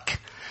يتحرك.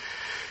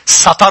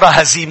 سترى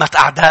هزيمة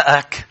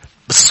أعدائك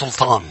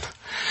بالسلطان،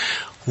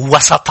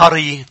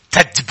 وستري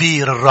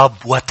تدبير الرب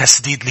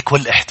وتسديد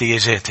لكل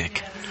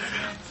احتياجاتك.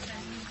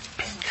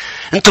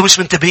 انتم مش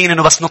منتبهين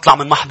انه بس نطلع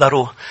من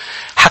محضره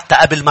حتى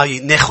قبل ما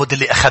ناخد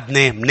اللي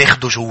اخدناه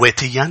بناخده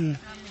جواتيا.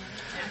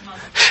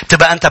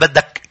 تبقى انت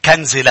بدك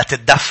كنزة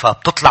لتتدفى،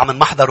 بتطلع من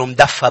محضره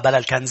مدفى بلا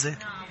الكنزة.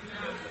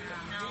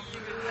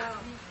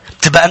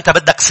 تبقى أنت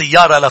بدك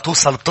سيارة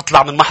لتوصل،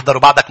 بتطلع من محضر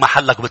وبعدك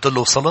محلك بتقول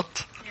له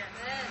وصلت.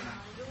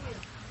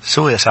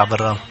 شو يا شعب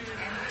الرب؟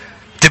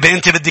 تبقى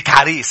أنت بدك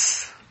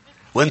عريس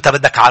وأنت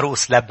بدك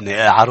عروس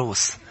لبني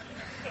عروس.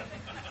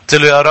 قلت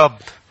له يا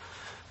رب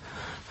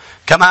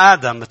كما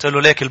آدم، بتقول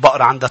له ليك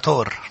البقرة عندها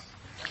تور.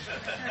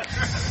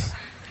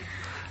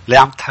 ليه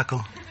عم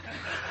تضحكوا؟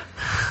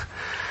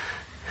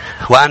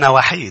 وأنا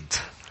وحيد،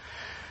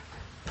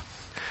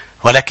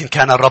 ولكن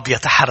كان الرب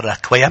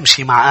يتحرك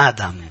ويمشي مع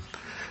آدم.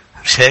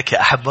 مش هيك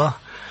يا أحبة؟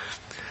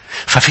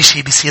 ففي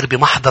شيء بيصير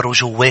بمحضره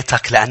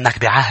جواتك لأنك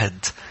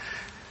بعهد.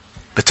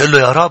 بتقول له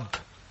يا رب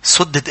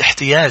سدد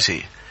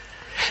احتياجي.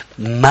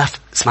 ما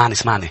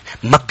اسمعني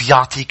ما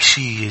بيعطيك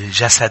شيء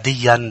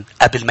جسديا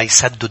قبل ما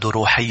يسدده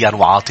روحيا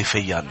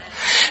وعاطفيا.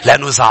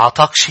 لأنه إذا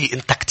عطاك شيء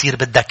أنت كتير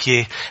بدك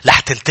إياه رح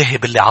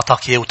تلتهب اللي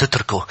عطاك إياه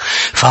وتتركه.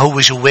 فهو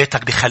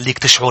جواتك بيخليك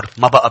تشعر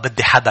ما بقى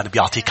بدي حدا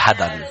بيعطيك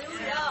حدا.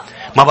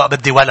 ما بقى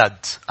بدي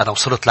ولد. أنا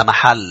وصلت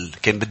لمحل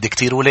كان بدي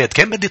كتير ولاد،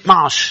 كان بدي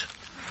 12.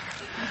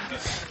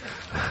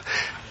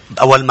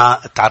 أول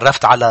ما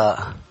تعرفت على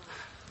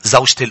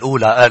زوجتي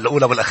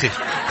الأولى والأخير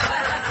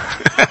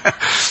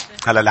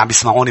هلا اللي عم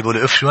بيسمعوني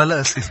بيقولوا اف شو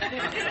هلا.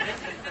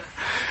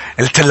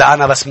 قلت لها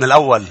أنا بس من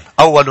الأول،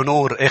 أول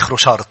نور آخره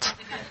شرط،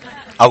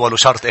 أول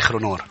شرط آخره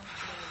نور.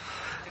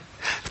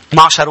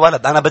 12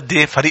 ولد. أنا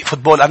بدي فريق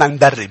فوتبول أنا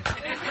ندرب.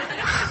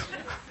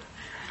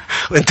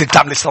 وانت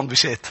بتعملي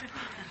سندويشات.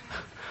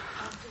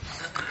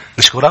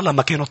 نشكر الله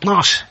لما كانوا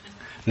 12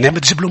 نام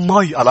تجيب له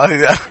مي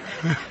على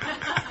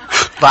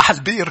راح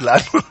البير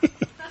لانه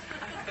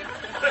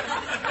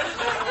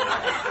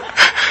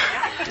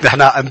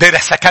احنا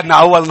امبارح سكننا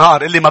اول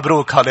نهار. اللي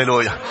مبروك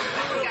هاليلويا.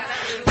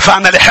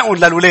 فانا لحقهم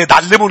للولاد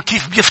علمهم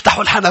كيف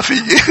بيفتحوا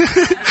الحنفيه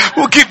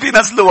وكيف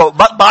بينزلوها.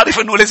 بعرف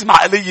انه لازم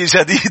عقليه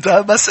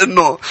جديده بس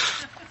انه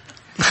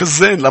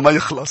الخزان لما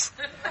يخلص.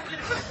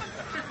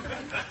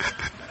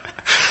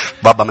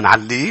 بابا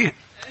منعليه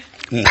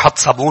نحط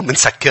صابون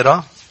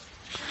منسكرها.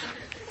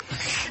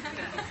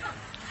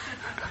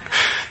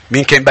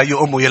 مين كان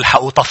بيو امه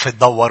يلحقوا طفي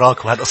الضو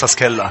وراك وهالقصص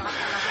كلها.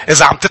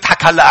 اذا عم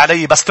تضحك هلا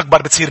علي بس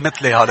تكبر بتصير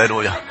مثلي.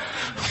 هاليلويا.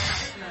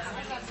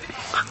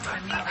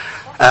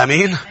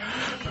 امين.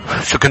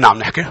 شو كنا عم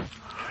نحكي؟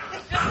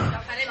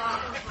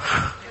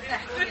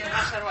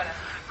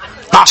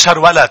 12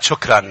 ولد.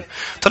 شكرا.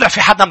 طلع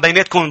في حدا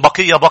بيناتكم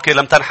بقية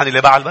لم تنحني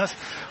اللي بعد بس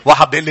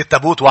واحد بيقول لي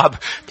التابوت واحد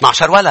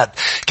 12 ولد.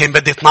 كان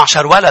بدي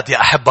 12 ولد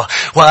يا أحبة.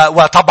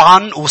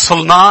 وطبعا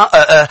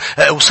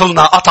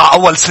وصلنا قطع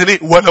أول سنة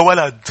ولا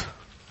ولد.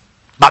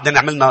 بعدين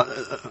عملنا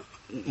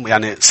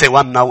يعني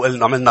سوامنا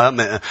وقلنا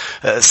عملنا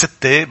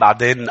 6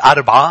 بعدين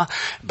 4.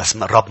 بس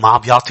من الرب ما عم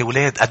بيعطي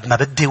ولاد قد ما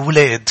بدي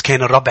ولاد.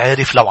 كان الرب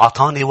عارف لو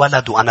عطاني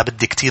ولد وأنا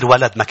بدي كتير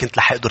ولد ما كنت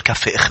لح أقدر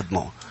كفي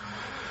أخدمه.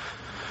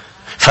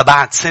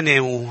 فبعد سنة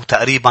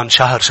وتقريبا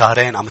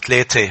شهرين أم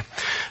 3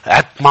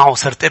 قعدت معه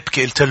صرت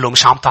أبكي. قلت له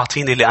مش عم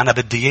تعطيني اللي أنا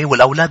بدي إياه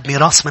والأولاد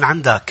ميراث من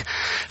عندك.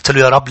 قلت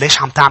له يا رب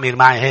ليش عم تعمل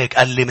معي هيك؟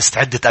 قال لي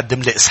مستعد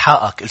تقدم لي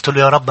إسحاقك. قلت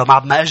له يا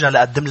رب ما أجا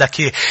لأقدم لك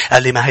إيه.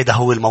 قال لي ما هيدا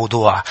هو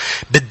الموضوع.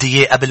 بدي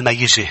إياه قبل ما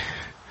يجي.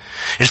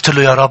 قلت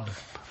له يا رب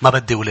ما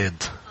بدي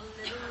ولاد.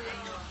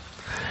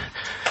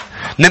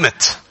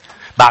 نمت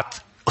بعد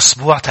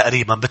أسبوع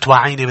تقريبا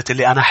بتوعيني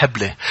بتقلي أنا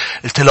حبلي.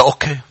 قلت له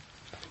أوكي.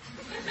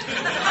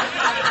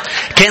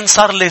 كان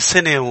صار لي 1.5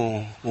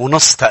 سنة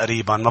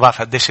تقريبا. ما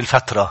بعرف قديش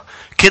الفترة.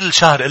 كل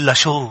شهر إلا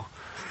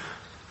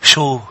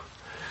شو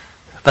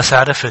بس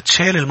عرفت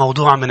شيل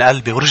الموضوع من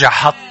قلبي ورجع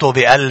حطه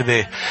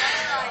بقلبي.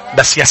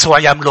 بس يسوع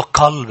يملك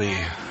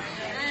قلبي.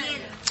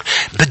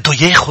 بده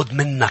ياخد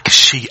منك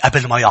الشيء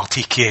قبل ما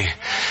يعطيك اياه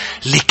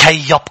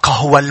لكي يبقى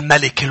هو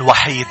الملك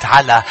الوحيد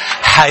على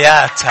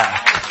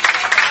حياتك.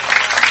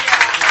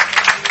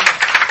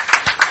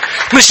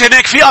 مش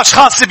هناك في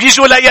أشخاص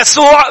بيجوا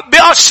ليسوع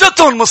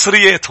بقشتهم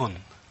مصرياتهم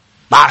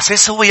مع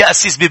أساس هو يا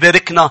أسيس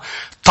بباركنا.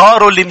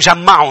 طاروا اللي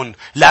مجمعون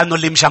لأنه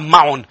اللي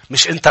مجمعون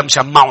مش أنت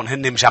مجمعون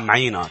هن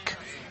مجمعينك.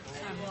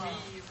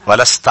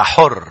 ولست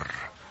حر.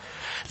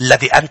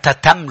 الذي أنت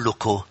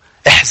تملكه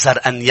احذر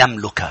أن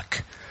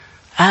يملكك.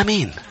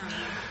 آمين.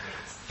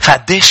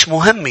 فقديش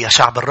مهم يا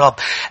شعب الرب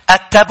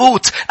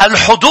التابوت،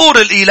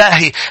 الحضور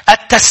الإلهي،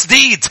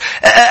 التسديد.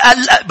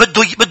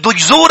 بده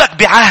يزورك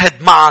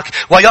بعهد معك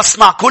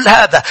ويصنع كل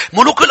هذا.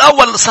 ملوك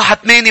الأول صح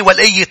 8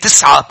 والآية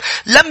 9.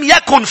 لم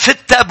يكن في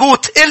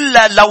التابوت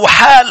إلا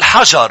لوحا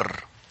الحجر.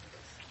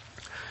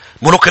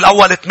 ملوك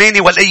الأول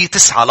 8 والآية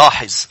 9.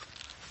 لاحظ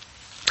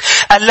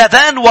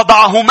اللذان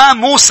وضعهما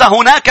موسى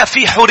هناك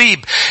في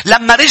حريب.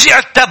 لما رجع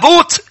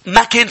التابوت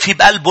ما كان في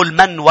بقلبه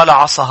المن ولا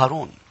عصا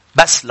هارون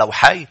بس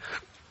لوحي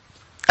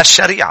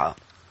الشريعة.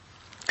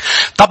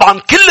 طبعا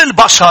كل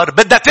البشر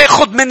بدها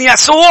تاخد من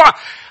يسوع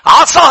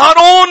عصا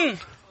هارون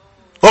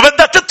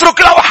وبدها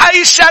تترك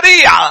لوحي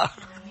الشريعة.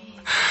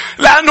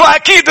 لأنه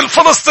أكيد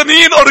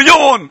الفلسطينيين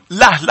أريون.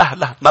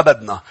 لا ما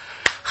بدنا.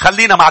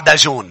 خلينا مع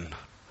داجون.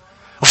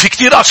 وفي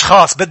كتير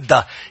أشخاص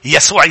بدها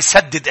يسوع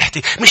يسدد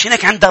مش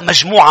هناك عندها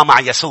مجموعة مع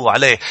يسوع.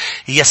 ليه؟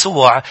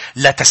 يسوع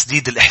لا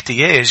تسديد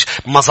الاحتياج.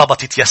 ما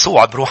زبطت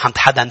يسوع بروح عند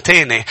حدا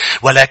تاني.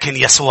 ولكن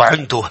يسوع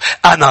عنده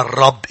أنا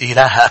الرب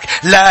إلهك.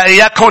 لا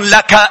يكن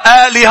لك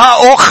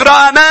آلهة أخرى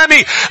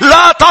أمامي.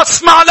 لا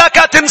تصنع لك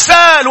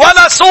تمثال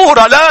ولا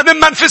صورة لا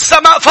ممن في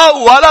السماء فوق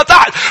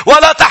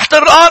ولا تحت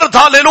الأرض.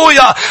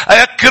 هاليلويا.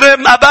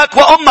 اكرم أباك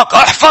وأمك.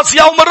 احفظ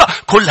يوم الرب.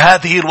 كل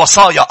هذه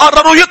الوصايا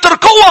قرروا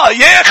يتركوها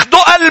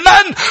ياخدوا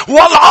المن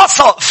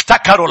والعصا.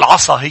 افتكروا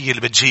العصا هي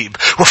اللي بتجيب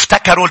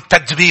وافتكروا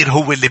التدبير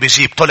هو اللي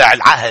بيجيب. طلع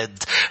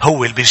العهد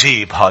هو اللي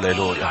بيجيب.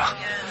 هاليلويا.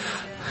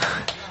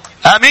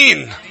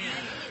 امين.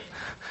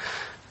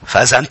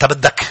 فاذا انت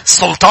بدك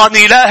سلطان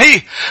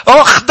الهي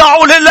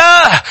اخضعوا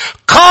لله.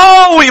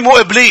 قاوموا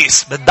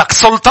ابليس. بدك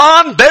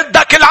سلطان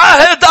بدك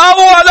العهد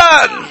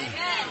اولا.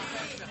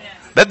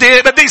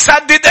 بدي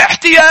يسدد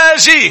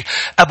احتياجي.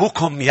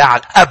 ابوكم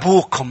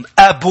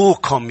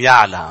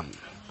يعلم.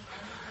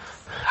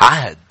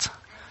 عهد.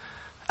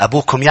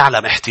 أبوكم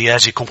يعلم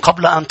احتياجكم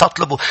قبل أن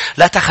تطلبوا.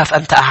 لا تخف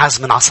أنت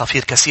أعز من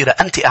عصافير كثيرة.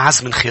 أنت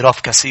أعز من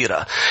خراف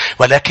كثيرة.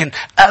 ولكن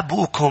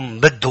أبوكم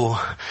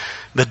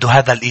بده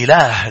هذا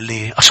الإله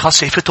اللي أشخاص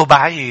شايفته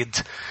بعيد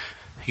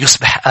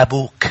يصبح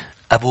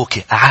أبوك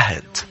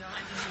عهد.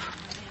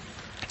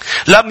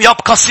 لم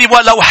يبق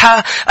سوى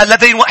لوحة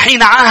الذين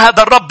حين عاهد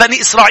الرب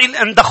بني إسرائيل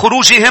عند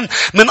خروجهم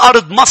من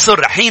أرض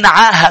مصر. حين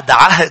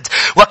عهد.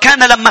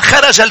 وكان لما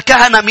خرج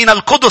الكهنة من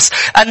القدس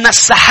أن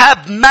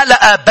السحاب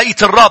ملأ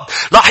بيت الرب.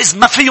 لاحظ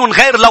ما فيهم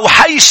غير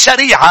لوحي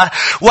الشريعة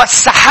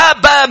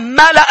والسحاب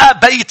ملأ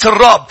بيت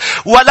الرب.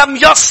 ولم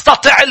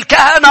يستطع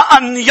الكهنة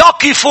أن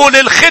يقفوا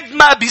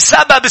للخدمة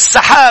بسبب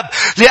السحاب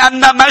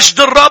لأن مجد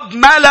الرب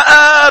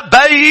ملأ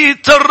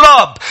بيت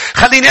الرب.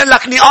 خليني أقول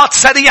لك نقاط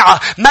سريعة.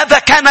 ماذا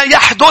كان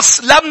يحدث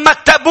لما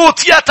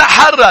التابوت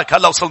يتحرك؟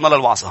 هلا وصلنا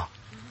للوعظة.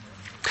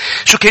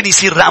 شو كان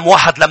يصير رقم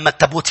واحد لما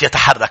التابوت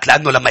يتحرك؟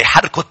 لأنه لما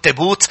يحركوا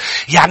التابوت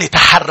يعني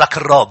تحرك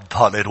الرب.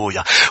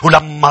 هاليلويا.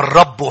 ولما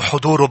الرب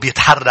وحضوره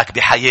بيتحرك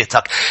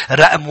بحياتك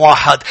رقم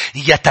واحد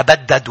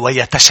يتبدد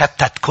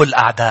ويتشتت كل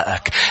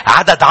أعدائك.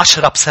 عدد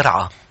 10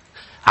 بسرعة.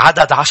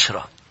 عدد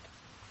 10.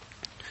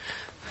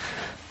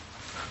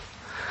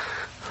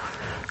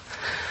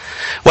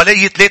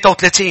 ولي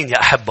 33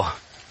 يا أحبة.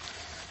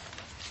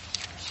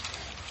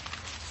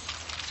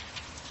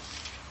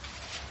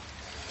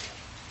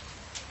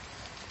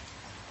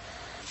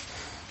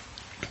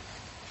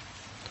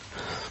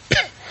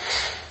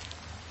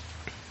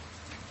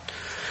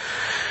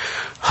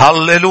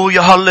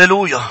 هللويا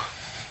هللويا.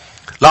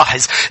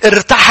 لاحظ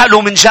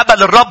ارتحلوا من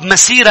جبل الرب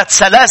مسيرة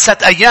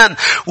 3 أيام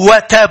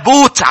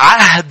وتابوت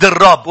عهد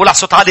الرب. قول على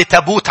صوت عالي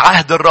تابوت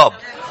عهد الرب.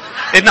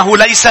 إنه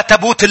ليس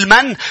تابوت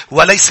المن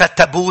وليس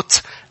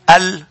تابوت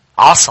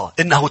العصا،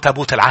 إنه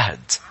تابوت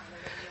العهد.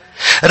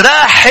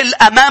 راحل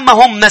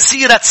أمامهم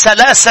مسيرة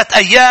 3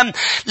 أيام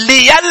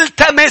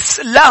ليلتمس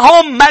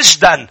لهم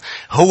مجدا.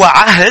 هو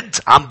عهد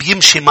عم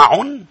بيمشي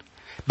معهم،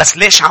 بس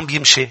ليش عم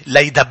بيمشي؟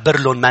 ليدبر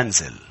لهم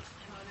منزل.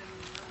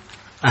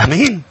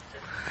 أمين.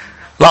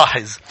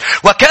 لاحظ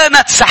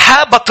وكانت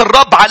سحابة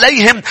الرب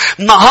عليهم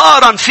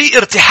نهارا في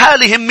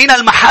ارتحالهم من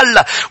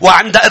المحلة.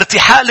 وعند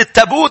ارتحال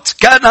التابوت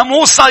كان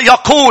موسى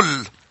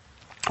يقول،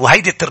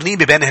 وهيدي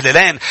الترنيمة بين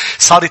هلالين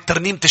صارت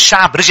ترنيمة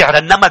الشعب. رجع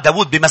رنمها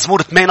داود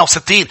بمزمور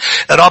 68.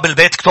 قراب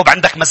البيت اكتب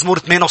عندك مزمور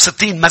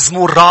 68.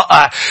 مزمور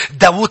رائع.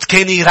 داود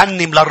كان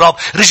يرنم للرب.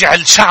 رجع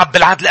الشعب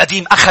بالعهد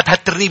القديم أخذ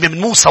هالترنيمة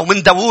من موسى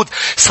ومن داود،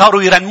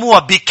 صاروا يرنموها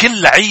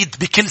بكل عيد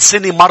بكل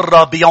سنة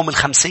مرة بيوم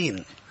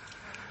 50.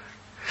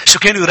 شو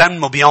كانوا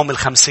يرنموا بيوم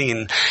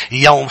 50؟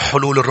 يوم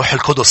حلول الروح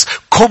القدس.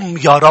 قم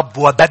يا رب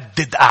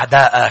وبدد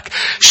أعدائك،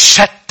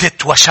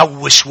 شتت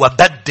وشوش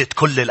وبدد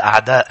كل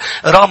الأعداء.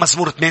 رأى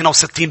مزمور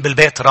 68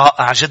 بالبيت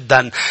رائع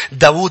جدا.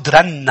 داود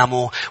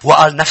رنمه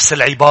وقال نفس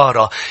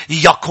العبارة،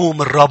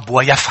 يقوم الرب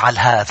ويفعل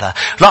هذا.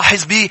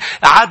 لاحظ بي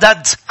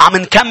عدد عم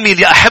نكمل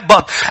يا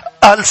أحبة.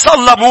 قال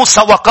صلى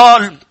موسى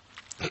وقال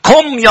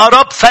قم يا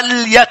رب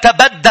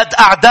فليتبدد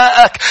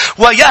أعدائك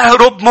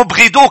ويهرب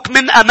مبغضوك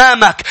من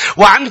أمامك.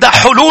 وعند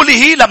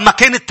حلوله لما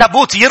كان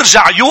التابوت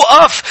يرجع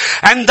يوقف،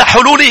 عند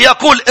حلوله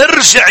يقول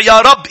ارجع يا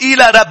رب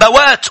إلى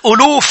ربوات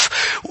ألوف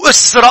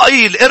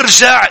إسرائيل،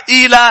 ارجع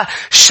إلى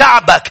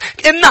شعبك.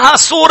 إنها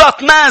صورة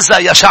ماذا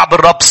يا شعب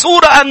الرب؟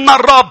 صورة أن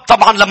الرب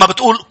طبعا لما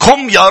بتقول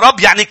قم يا رب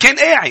يعني كان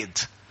قاعد.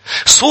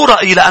 صورة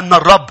إلى أن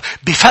الرب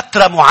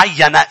بفترة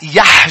معينة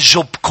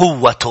يحجب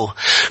قوته.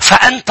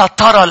 فأنت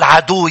ترى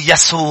العدو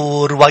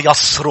يسور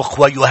ويصرخ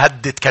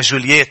ويهدد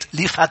كجولييت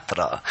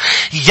لفترة.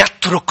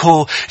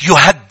 يترك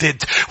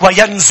يهدد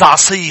وينزع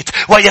صيت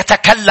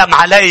ويتكلم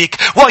عليك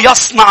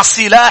ويصنع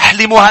سلاح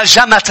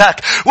لمهاجمتك.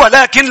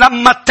 ولكن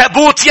لما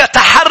التابوت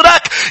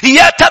يتحرك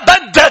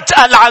يتبدد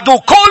العدو.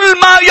 كل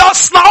ما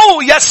يصنعه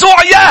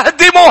يسوع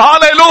يهدمه.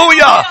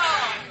 هاليلويا.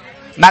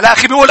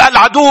 ملاخي بيقول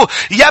العدو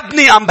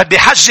يبني أم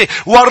بحجة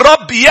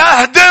والرب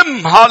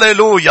يهدم.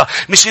 هاليلويا.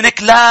 مش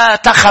إنك لا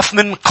تخف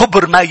من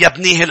كبر ما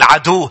يبنيه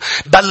العدو،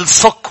 بل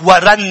صك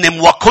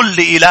ورنم وقل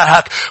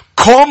لإلهك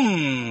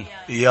قم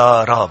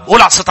يا رب.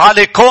 قول على صوت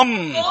عالي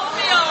قم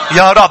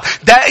يا رب.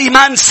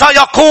 دائما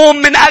سيقوم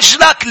من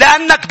أجلك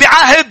لأنك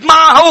بعهد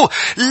معه.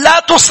 لا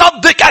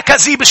تصدق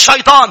أكاذيب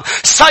الشيطان.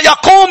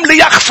 سيقوم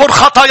ليغفر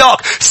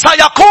خطاياك،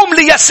 سيقوم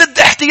ليسد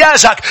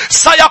احتياجك،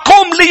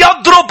 سيقوم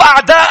ليضرب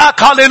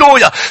أعدائك.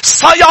 هاليلويا.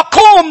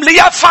 سيقوم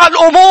ليفعل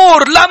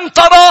أمور لم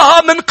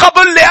تراها من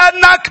قبل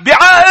لأنك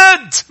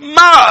بعهد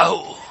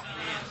معه.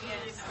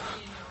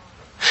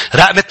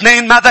 رقم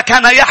 2 ماذا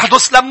كان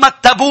يحدث لما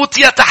التابوت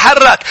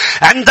يتحرك؟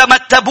 عندما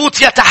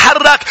التابوت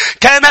يتحرك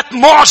كانت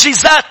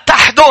معجزات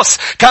تحدث.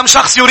 كم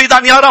شخص يريد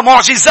أن يرى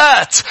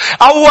معجزات؟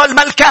 أول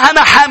ما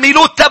الكهنة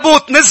حاملوا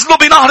التابوت نزلوا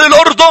بنهر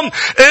الأردن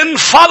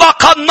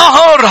انفلق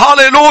النهر.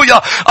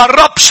 هاليلويا.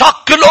 الرب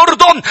شق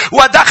الأردن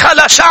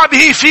ودخل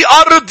شعبه في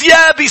أرض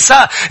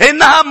يابسة.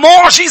 إنها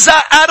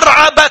معجزة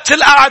أرعبت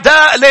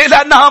الأعداء. ليه؟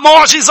 لأنها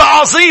معجزة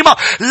عظيمة.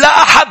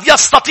 لا أحد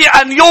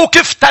يستطيع أن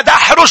يوقف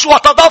تدحرج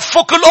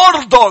وتدفق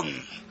الأردن.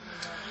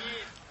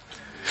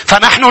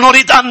 فنحن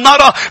نريد أن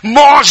نرى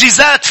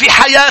معجزات في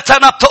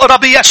حياتنا. بتقرأ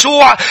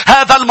بيشوع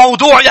هذا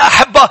الموضوع يا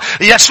أحبة.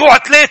 يشوع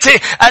 3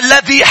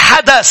 الذي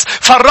حدث.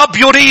 فالرب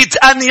يريد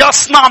أن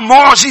يصنع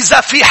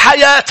معجزة في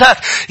حياتك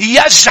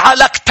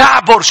يجعلك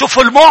تعبر.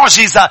 شوفوا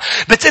المعجزة.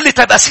 بتقلي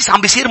طيب أسيس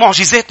عم بيصير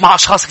معجزات مع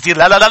أشخاص كتير.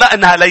 لا لا لا لا،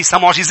 إنها ليس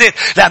معجزات.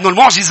 لأنه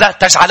المعجزة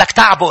تجعلك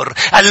تعبر.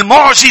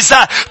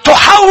 المعجزة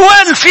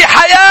تحول في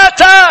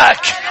حياتك.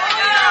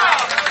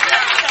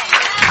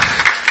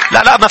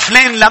 لا ما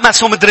فلان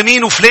لمسوا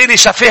مدرمين وفلان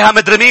شافيها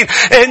مدرمين.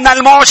 إن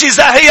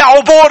المعجزة هي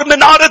عبور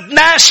من أرض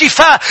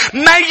ناشفة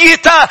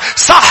ميتة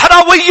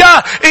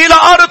صحراوية إلى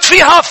أرض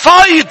فيها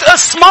فيض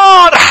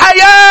إثمار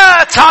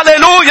حياة.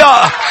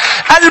 هاليلويا.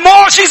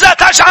 المعجزة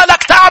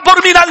تجعلك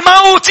تعبر من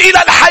الموت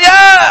إلى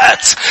الحياة.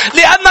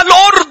 لأن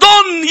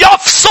الأردن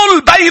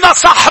يفصل بين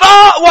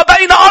صحراء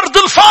وبين أرض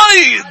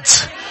الفيض.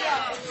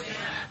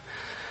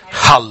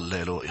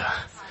 هاليلويا.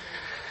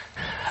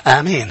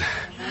 آمين.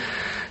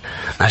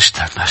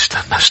 مجدا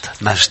مجدا مجدا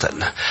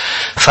مجدا.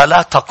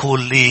 فلا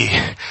تقول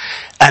لي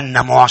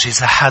أن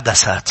معجزة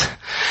حدثت.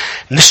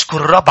 نشكر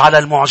الرب على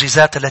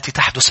المعجزات التي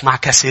تحدث مع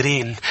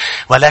كثيرين.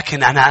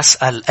 ولكن أنا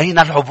أسأل أين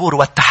العبور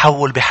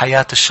والتحول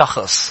بحياة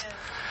الشخص؟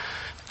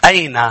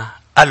 أين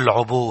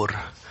العبور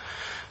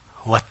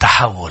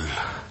والتحول؟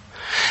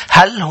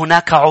 هل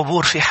هناك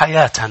عبور في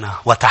حياتنا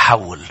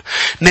وتحول؟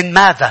 من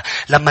ماذا؟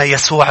 لما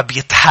يسوع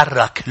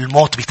بيتحرك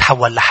الموت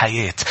بيتحول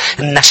لحياة.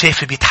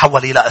 النشاف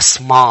بيتحول إلى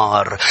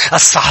إثمار.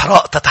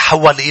 الصحراء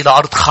تتحول إلى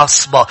أرض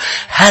خصبة.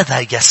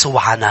 هذا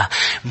يسوعنا.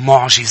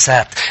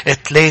 معجزات.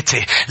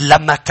 3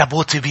 لما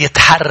التابوت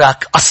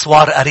بيتحرك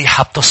أسوار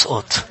أريحة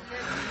بتسقط.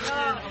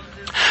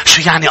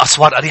 شو يعني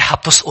أسوار أريحة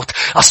بتسقط؟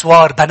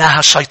 أسوار بناها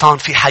الشيطان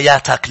في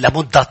حياتك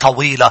لمدة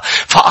طويلة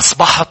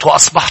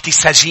وأصبحت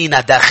سجينة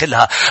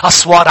داخلها.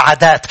 أسوار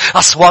عادات،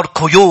 أسوار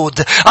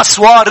قيود،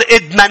 أسوار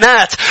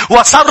إدمانات.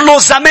 وصار له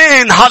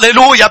زمان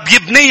هاليلويا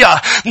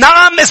بيبنيها.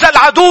 نعم إذا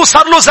العدو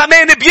صار له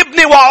زمان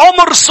بيبني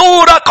وعمر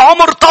صورك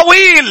عمر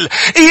طويل.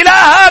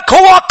 إلهك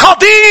هو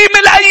قديم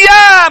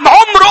الأيام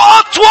عمره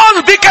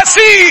أطول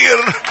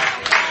بكثير.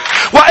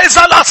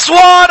 وإذا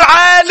الأسوار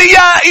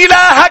عالية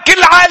إلهك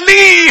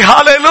العلي.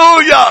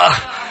 هاليلويا.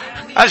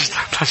 مجدا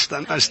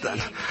مجدا مجدا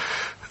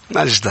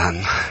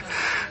مجدا.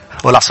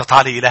 ولا صوت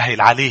عالي إلهي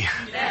العلي.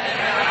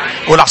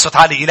 ولا صوت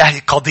عالي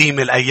إلهي قديم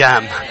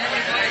الأيام.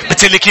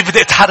 بتقلي كيف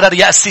بدي اتحرر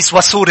يا أسيس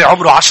وسوري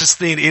عمره 10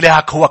 سنين؟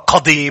 إلهك هو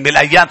قديم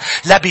الأيام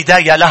لا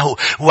بداية له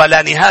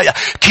ولا نهاية.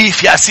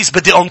 كيف يا أسيس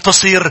بدي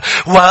انتصر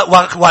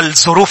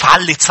والظروف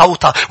علت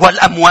صوتها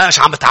والأمواج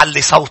عم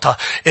تعلي صوتها؟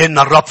 إن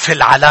الرب في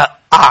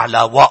العلاء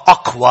أعلى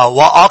وأقوى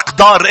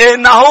وأقدر.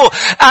 إنه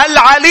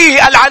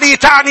العلي. العلي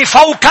تعني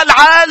فوق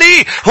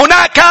العالي.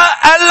 هناك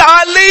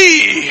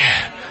العلي.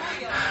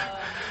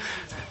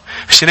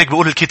 مش هيك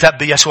بيقول الكتاب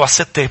بيشوع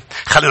 6.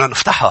 خلينا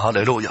نفتحها.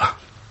 هاليلويا.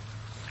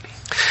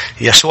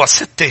 يشوع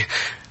 6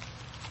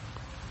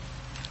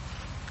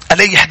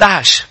 علي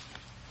 11.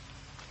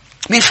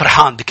 مين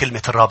فرحان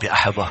بكلمة الرب يا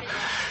أحبة؟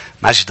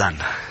 مجدا.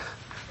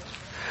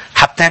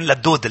 حبتين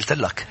للدود قلت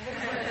لك.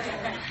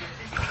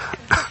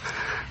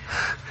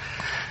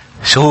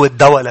 شو هو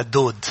الدواء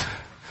للدود؟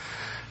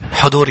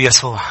 حضور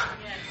يسوع.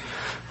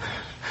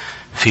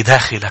 في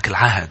داخلك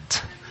العهد.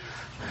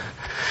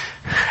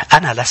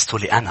 أنا لست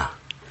لأنا.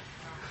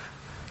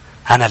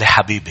 أنا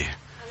لحبيبي.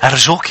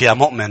 أرجوك يا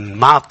مؤمن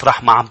ما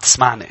بترح ما عم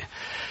تسمعني.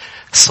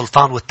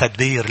 السلطان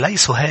والتدبير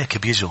ليسوا هيك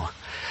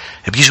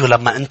بيجوا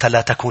لما أنت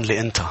لا تكون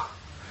لأنت.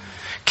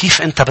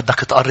 كيف أنت بدك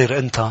تقرر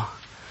أنت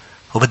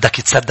وبدك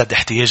يتسدد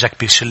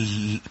احتياجك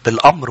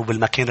بالأمر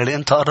وبالمكان اللي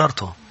أنت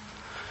قررته.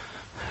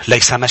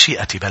 ليس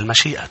مشيئتي بل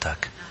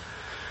مشيئتك.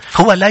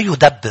 هو لا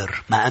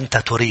يدبر ما أنت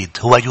تريد.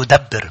 هو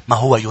يدبر ما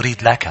هو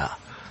يريد لك.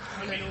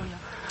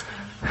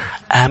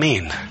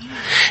 آمين.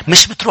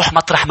 مش بتروح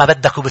مطرح ما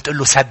بدك وبتقول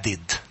له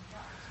سدد.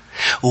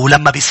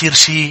 ولما بيصير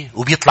شيء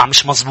وبيطلع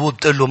مش مزبوط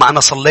بتقول له ما أنا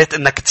صليت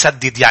إنك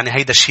تسدد يعني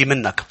هيدا الشيء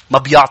منك. ما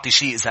بيعطي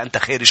شيء إذا أنت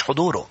خارج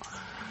حضوره.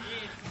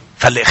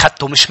 فاللي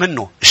أخذته مش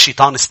منه.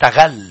 الشيطان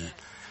استغل.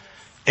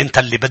 أنت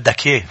اللي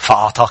بدك إيه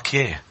فأعطاك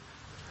إيه.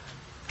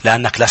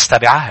 لأنك لست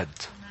بعهد.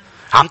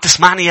 عم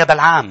تسمعني يا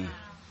بلعام؟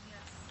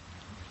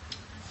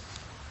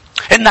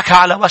 إنك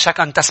على وشك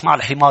أن تسمع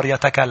الحمار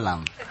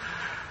يتكلم.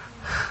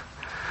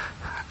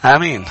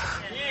 آمين.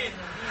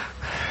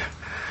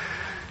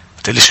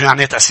 تقولي شو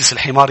يعني تأسيس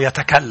الحمار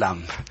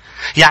يتكلم؟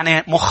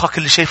 يعني مخك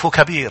اللي شايفه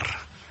كبير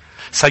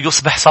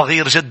سيصبح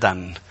صغير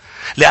جدا.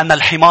 لأن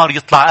الحمار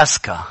يطلع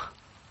أذكى.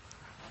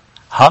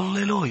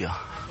 هاليلويا.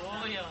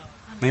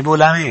 مين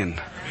بيقول آمين؟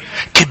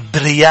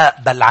 كبرياء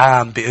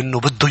بلعام بأنه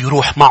بده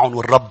يروح معهم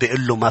والرب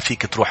بيقول له ما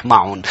فيك تروح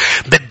معهم.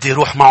 بدي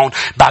يروح معهم.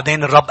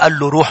 بعدين الرب قال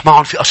له روح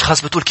معهم. في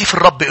أشخاص بتقول كيف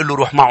الرب بيقول له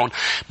روح معهم؟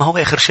 ما هو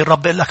آخر شيء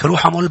الرب بيقول لك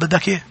روح اعمل اللي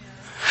بدك إيه.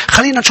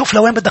 خلينا نشوف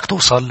لوين بدك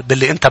توصل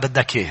باللي أنت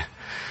بدك إيه.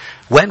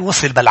 وين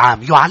وصل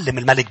بلعام؟ يعلم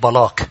الملك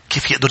بلاك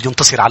كيف يقدر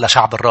ينتصر على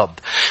شعب الرب.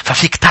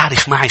 ففيك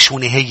تعرف معي شو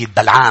نهاية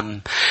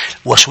بلعام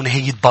وشو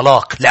نهاية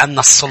بلاك. لأن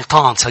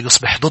السلطان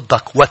سيصبح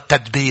ضدك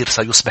والتدبير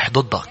سيصبح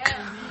ضدك.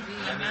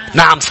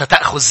 نعم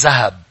ستأخذ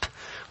ذهب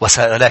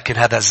ولكن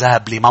هذا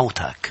الذهب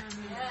لموتك.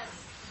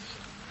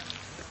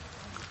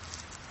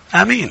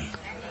 آمين.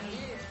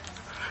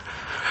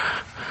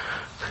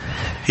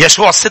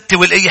 يشوع 6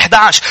 والآية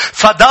 11.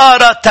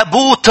 فدار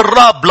تابوت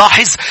الرب.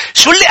 لاحظ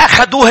شو اللي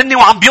أخذوه هن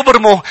وعم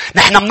بيبرموا.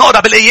 نحن بنقرأ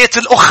بالآيات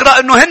الأخرى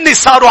إنه هن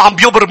صاروا عم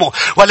بيبرموا.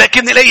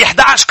 ولكن الآية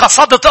 11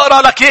 قصدت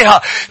أقرأ لك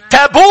إياها.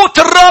 تابوت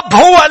الرب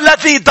هو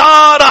الذي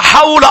دار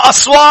حول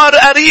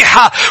أسوار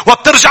أريحة.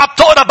 وبترجع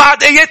بتقرأ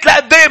بعد آيات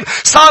لقدام.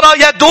 صار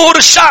يدور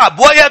الشعب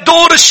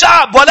ويدور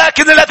الشعب.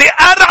 ولكن الذي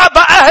أرعب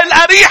أهل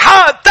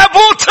أريحة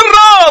تابوت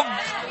الرب.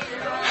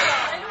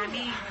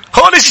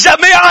 هول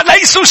الجماعة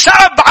ليسوا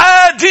شعب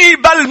عادي،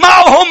 بل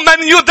معهم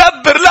من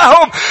يدبر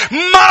لهم.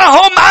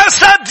 معهم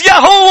أسد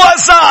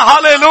يهوذا.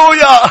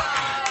 هاليلويا.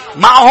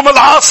 معهم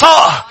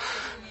العصا.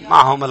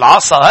 معهم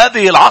العصا.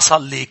 هذه العصا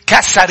اللي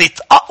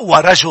كسرت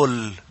أقوى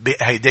رجل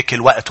بهيداك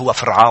الوقت هو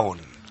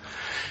فرعون.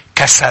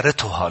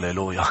 كسرته.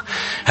 هاليلويا.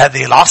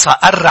 هذه العصا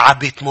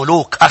أرعبت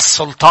ملوك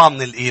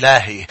السلطان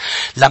الإلهي.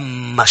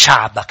 لما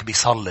شعبك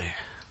بيصلي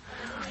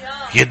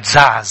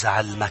يتزعزع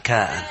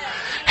المكان.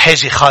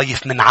 حاجة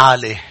خايف من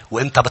عالي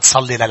وانت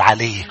بتصلي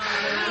للعلي.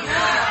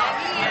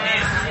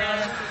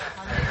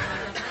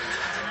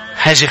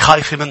 حاجة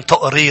خايفة من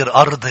تقرير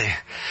أرضي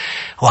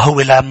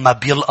وهو لما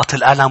بيلقط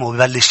القلم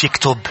وبيبلش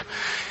يكتب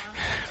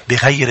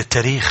بيغير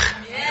التاريخ.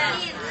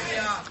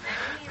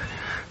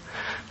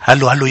 قال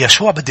له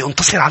يشوع بدي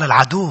انتصر على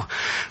العدو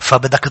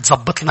فبدك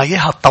تزبط لنا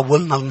اياها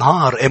تطولنا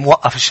النهار. قام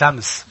وقف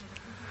الشمس.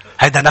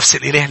 هيدا نفس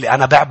الإله اللي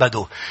أنا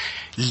بعبده،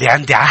 اللي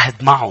عندي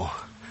عهد معه.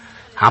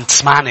 عم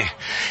تسمعني؟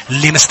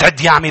 اللي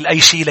مستعد يعمل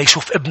أي شيء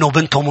ليشوف ابنه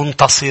وبنته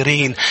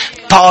منتصرين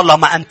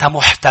طالما أنت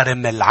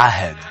محترم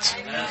العهد.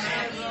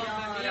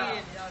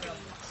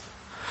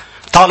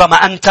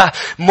 طالما أنت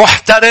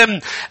محترم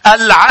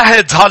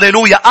العهد.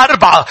 هاليلويا.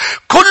 4.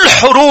 كل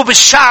حروب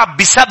الشعب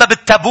بسبب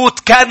التابوت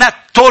كانت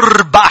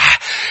تربح.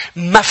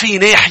 ما في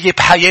ناحية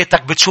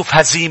بحياتك بتشوف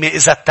هزيمة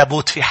إذا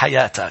التابوت في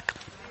حياتك.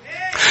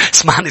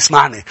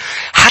 اسمعني.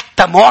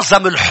 حتى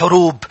معظم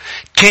الحروب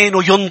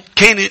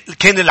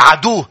كان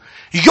العدو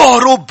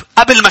يهرب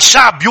قبل ما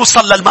الشعب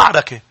يوصل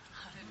للمعركة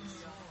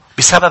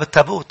بسبب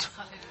التابوت.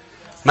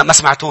 ما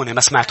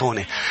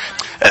سمعتوني.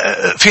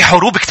 في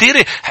حروب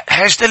كثيرة.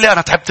 حاجة تقول لي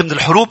أنا تعبت من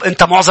الحروب.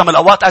 أنت معظم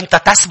الأوقات أنت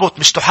تثبت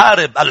مش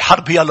تحارب.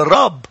 الحرب هي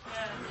للرب.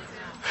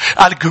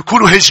 قال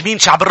كونوا هاجمين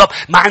شعب الرب.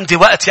 ما عندي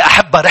وقت يا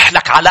أحبة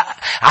رحلك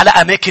على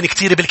أماكن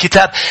كثيرة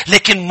بالكتاب.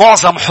 لكن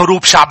معظم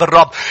حروب شعب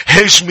الرب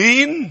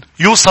هاجمين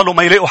يوصلوا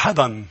ما يلاقوا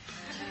حدا.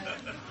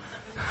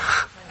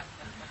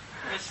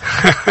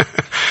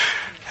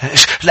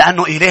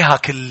 لأنه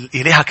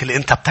إلهك اللي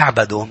أنت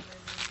بتعبده.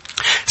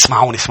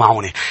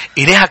 اسمعوني.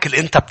 إلهك اللي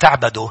أنت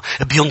بتعبده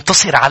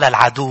بينتصر على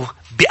العدو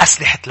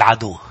بأسلحة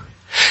العدو.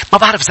 ما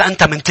بعرف إذا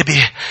أنت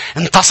منتبه.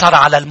 انتصر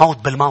على الموت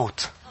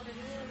بالموت.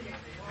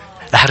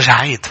 رح ارجع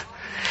عيد.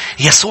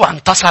 يسوع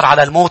انتصر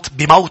على الموت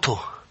بموته.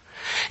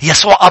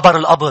 يسوع قبر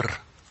القبر.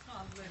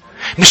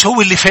 مش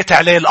هو اللي فات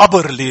عليه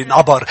القبر اللي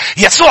انقبر.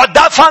 يسوع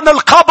دفن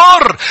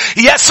القبر.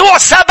 يسوع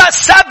سبى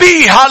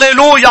السبي.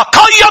 هاليلويا.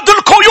 قيد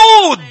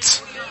القيود.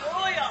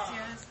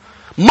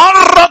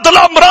 مرض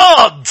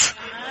الأمراض.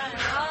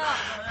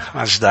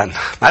 مجدا.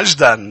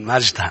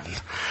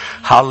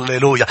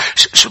 هاليلويا.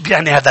 شو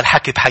بيعني هذا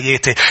الحكي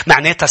بحياتي؟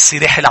 معناتها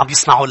السلاح اللي عم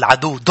يصنعه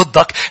العدو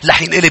ضدك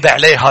رح ينقلب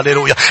عليه.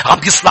 هاليلويا.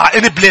 عم يصنع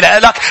قنبلة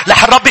لك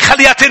رح الرب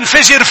يخليها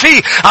تنفجر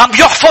فيه. عم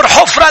يحفر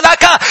حفرة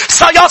لك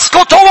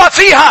سيسقط هو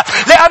فيها.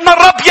 لأن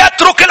الرب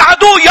يترك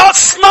العدو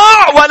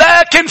يصنع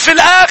ولكن في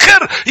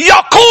الآخر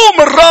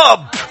يقوم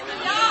الرب.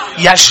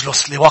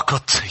 يجلس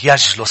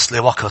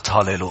لوقت.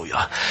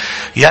 هاليلويا.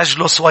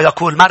 يجلس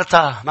ويقول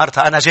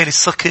مرتا أنا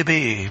جالس ثقي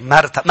بي.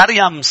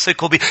 مريم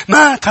ثقي بي.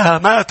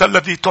 مات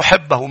الذي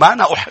تحبه. ما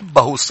أنا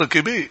أحبه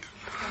ثقي بي.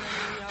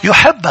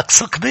 يحبك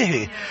ثق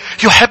به.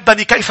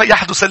 يحبني. كيف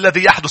يحدث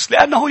الذي يحدث؟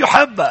 لأنه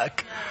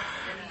يحبك.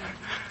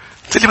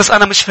 تقول لي بس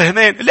أنا مش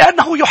فهمان.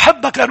 لأنه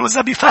يحبك. لأنه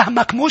إذا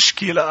بفهمك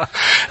مشكلة.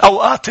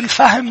 أوقات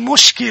الفهم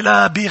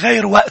مشكلة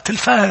بغير وقت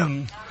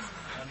الفهم.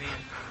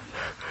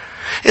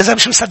 إذا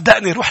مش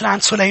مصدقني روح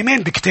لعند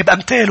سليمان بكتاب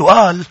أمثال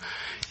وقال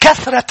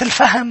كثرة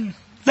الفهم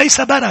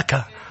ليس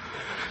بركة.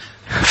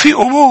 في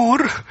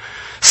أمور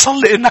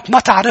صلي إنك ما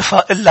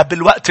تعرفها إلا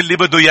بالوقت اللي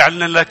بده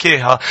يعلن لك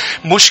إياها.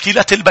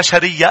 مشكلة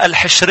البشرية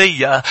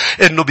الحشرية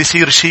إنه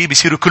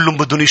بيصير كلهم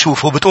بدهم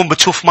يشوفوا. بتقوم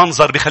بتشوف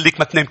منظر بيخليك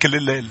ما تنام كل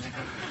الليل.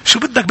 شو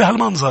بدك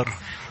بهالمنظر؟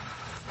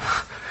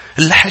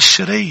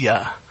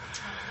 الحشرية.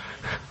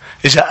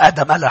 إجا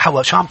آدم قال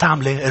حواء شو عم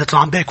تعملي؟ قالت له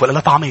عم باكل. ولا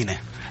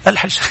طعميني.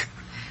 الحشرية.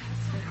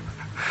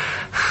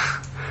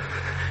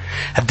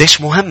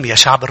 قديش مهم يا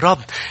شعب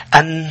الرب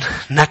أن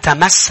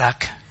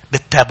نتمسك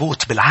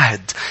بالتابوت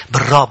بالعهد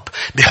بالرب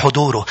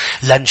بحضوره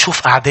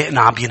لنشوف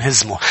أعدائنا عم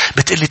ينهزموا.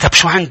 بتقلي طب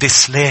شو عندي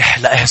سلاح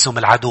لأهزم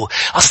العدو؟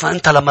 أصلا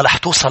أنت لما رح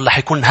توصل رح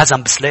يكون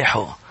هزم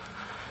بسلاحه.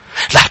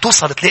 رح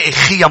توصل تلاقي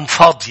خيم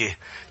فاضية.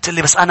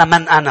 تقلي بس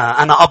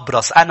أنا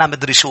أبرص. أنا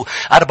مدري شو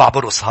 4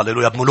 برص.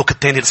 هاليلويا. بملوك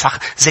الثاني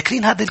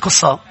ذاكرين هذه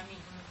القصة.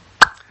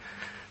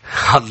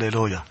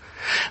 هاليلويا.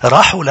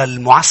 راحوا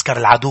للمعسكر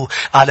العدو.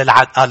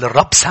 قال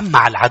الرب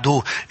سمع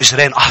العدو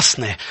جرين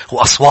أحصنة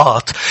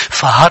وأصوات،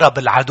 فهرب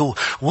العدو.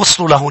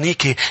 وصلوا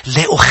لهونيك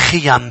لقوا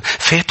خيم،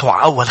 فاتوا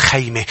على أول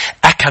خيمة،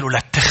 أكلوا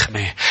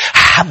للتخمة،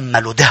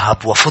 حملوا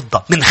ذهب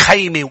وفضة من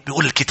خيمة،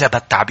 بيقول الكتاب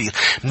التعبير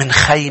من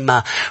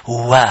خيمة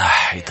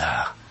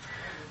واحدة.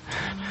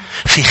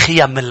 في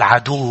خيم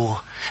العدو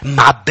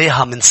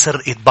معبيها من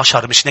سرقة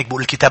بشر. مش هيك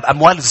بيقول الكتاب؟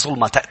 أموال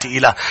الظلمة تأتي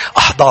إلى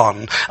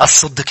أحضان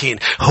الصديقين.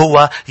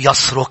 هو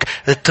يسرق.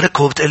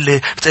 اتركه.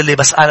 بتقلي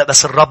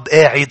بس الرب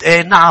قاعد.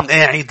 ايه نعم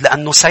قاعد،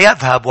 لأنه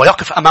سيذهب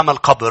ويقف أمام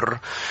القبر.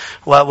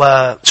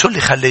 وشو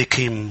اللي خليه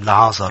يقيم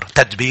لعازر؟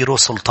 تدبيره،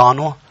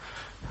 سلطانه؟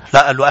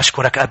 لا، قال له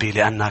أشكرك أبي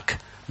لأنك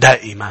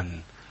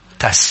دائما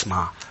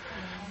تسمع.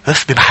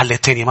 بمحل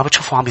تاني ما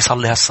بتشوفه عم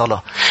بيصلي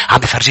هالصلاة، عم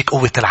بيفرجيك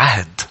قوة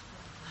العهد.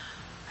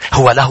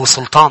 هو له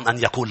سلطان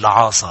أن يقول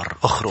لعازر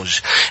اخرج،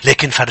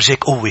 لكن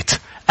فرجيك قوة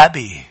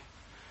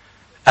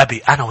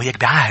أبي أنا وياك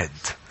بعهد.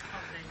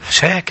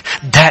 شاك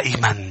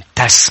دائما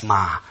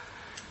تسمع.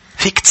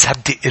 فيك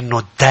تصدق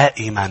أنه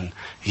دائما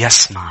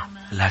يسمع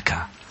لك.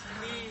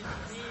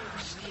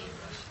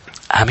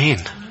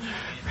 أمين.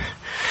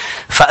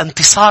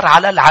 فانتصار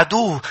على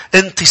العدو،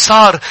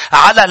 انتصار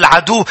على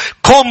العدو.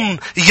 قم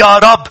يا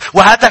رب.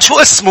 وهذا شو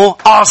اسمه؟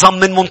 أعظم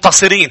من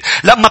منتصرين.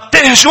 لما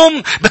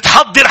بتهجم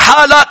بتحضر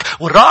حالك،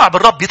 والرائع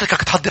بالرب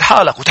بيتركك تحضر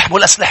حالك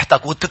وتحمل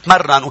أسلحتك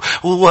وتتمرن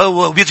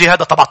وبيجي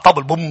هذا تبع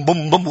الطبل بوم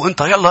بوم بوم،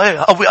 وانت يلا ايه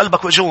قوي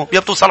قلبك وهجوم.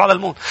 بتوصل على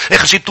الموت.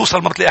 اخر شيء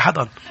بتوصل ما بتلاقي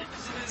حدا.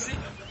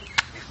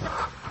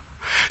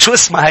 شو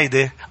اسمها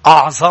هيدي؟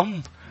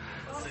 أعظم.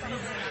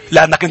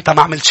 لأنك انت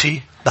ما عملت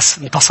شيء بس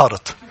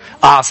انتصرت.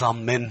 أعظم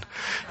من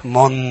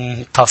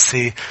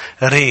منتصرين.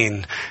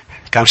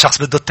 كم شخص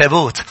بده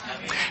التابوت.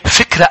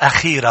 فكرة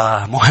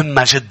أخيرة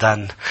مهمة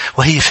جدا،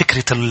 وهي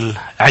فكرة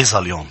العظة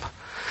اليوم.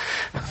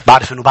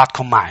 بعرف أنه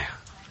بعدكم معي.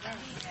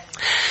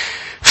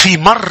 في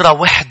مرة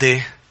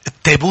واحدة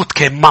التابوت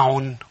كان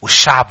معهم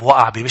والشعب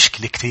وقع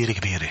بمشكلة كتير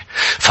كبيرة،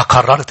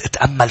 فقررت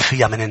اتأمل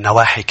فيها من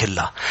النواحي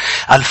كلها.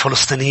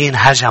 الفلسطينيين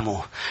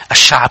هجموا،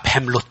 الشعب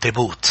حملوا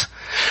التابوت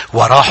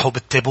وراحوا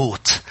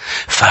بالتابوت،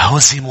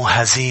 فهزموا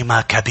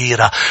هزيمة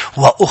كبيرة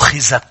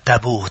وأخذ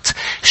التابوت.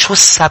 شو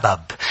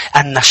السبب؟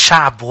 أن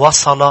الشعب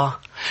وصل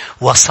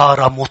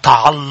وصار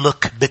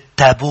متعلق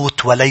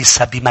بالتابوت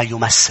وليس بما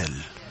يمثل.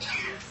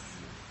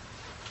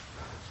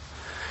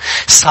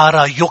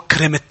 صار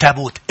يكرم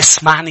التابوت.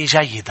 اسمعني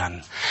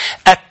جيدا.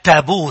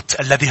 التابوت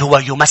الذي هو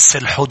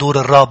يمثل حضور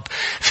الرب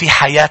في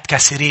حياة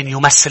كثيرين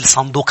يمثل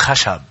صندوق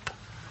خشب.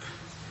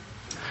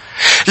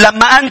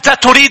 لما أنت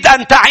تريد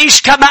أن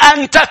تعيش كما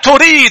أنت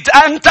تريد،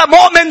 أنت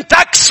مؤمن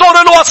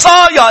تكسر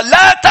الوصايا،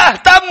 لا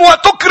تهتم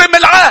وتكرم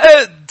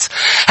العهد.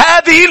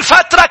 هذه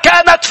الفترة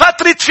كانت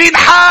فترة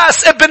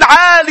فينحاس ابن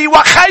عالي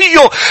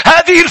وخيه.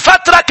 هذه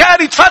الفترة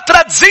كانت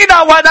فترة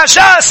زنا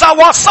ونجاسة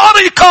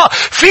وسرقة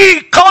في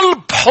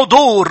قلب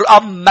حضور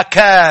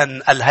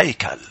مكان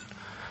الهيكل.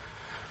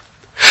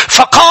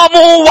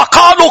 فقاموا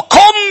وقالوا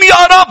قم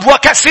يا رب.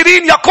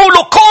 وكثيرين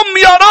يقولوا قم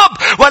يا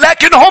رب،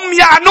 ولكن هم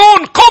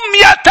يعنون قم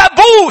يا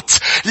تابوت.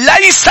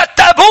 ليس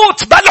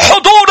التابوت بل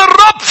حضور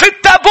الرب في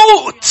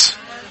التابوت.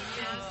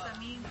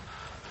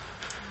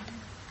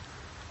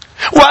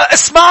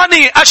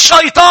 واسمعني،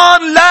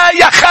 الشيطان لا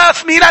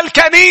يخاف من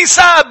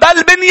الكنيسة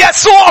بل من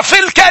يسوع في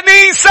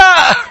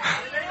الكنيسة.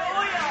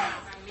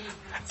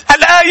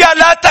 الآية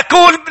لا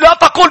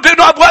تقول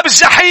بأنه أبواب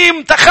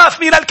الجحيم تخاف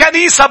من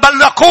الكنيسة، بل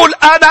نقول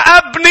أنا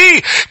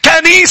أبني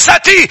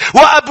كنيستي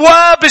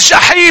وأبواب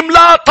الجحيم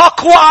لا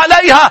تقوى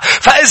عليها.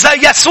 فإذا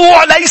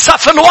يسوع ليس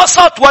في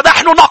الوسط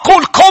ونحن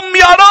نقول قم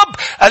يا رب،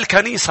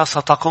 الكنيسة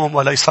ستقوم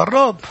وليس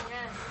الرب.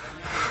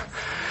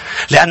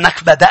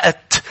 لأنك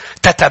بدأت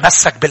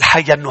تتمسك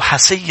بالحية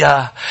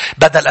النحاسية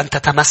بدل أن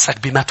تتمسك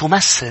بما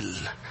تمثل.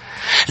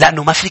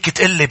 لأنه ما فيك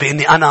تقلي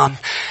بإني أنا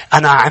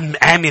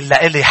عامل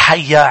لإلي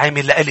حية،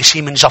 عامل لإلي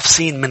شيء من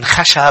جفصين من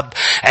خشب،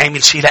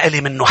 عامل شيء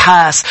لإلي من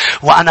نحاس،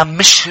 وأنا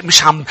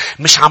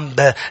مش عم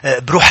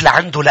بروح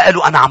لعنده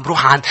لإله، أنا عم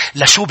بروح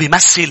لشو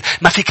بيمثل.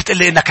 ما فيك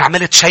تقلي إنك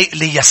عملت شيء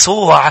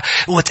ليسوع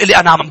وتقلي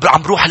أنا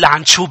عم بروح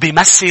لعند شو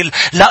بيمثل.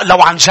 لا،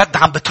 لو عن جد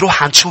عم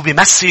بتروح عند شو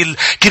بيمثل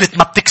كنت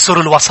ما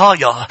بتكسر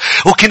الوصايا،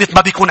 وكنت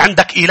ما بيكون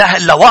عندك إله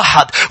إلا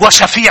واحد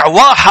وشفيع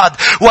واحد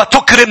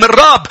وتكرم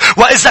الرب.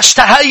 وإذا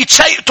اشتهيت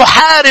شيء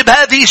تحارب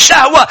هذه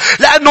الشهوة،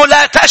 لأنه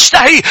لا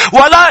تشتهي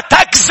ولا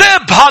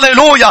تكذب،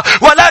 هاليلويا،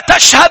 ولا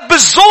تشهد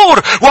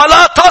بالزور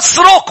ولا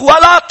تسرق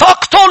ولا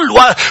تقتل،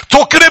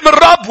 وتكرم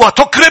الرب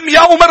وتكرم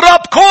يوم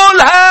الرب.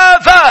 كل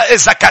هذا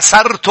إذا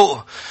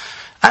كسرته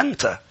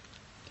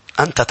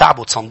أنت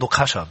تعبد صندوق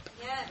خشب.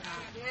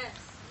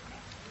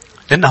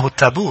 إنه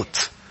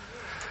التابوت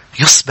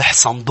يصبح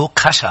صندوق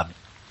خشب،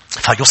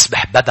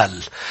 فيصبح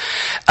بدل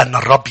أن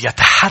الرب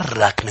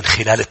يتحرك من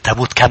خلال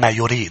التابوت كما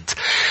يريد،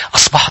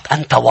 أصبحت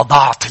أنت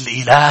وضعت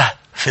الإله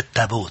في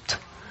التابوت.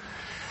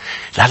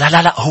 لا لا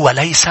لا لا،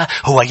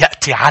 هو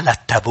يأتي على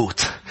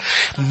التابوت.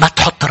 ما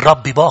تحط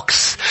الرب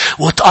بوكس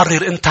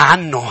وتقرر انت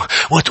عنه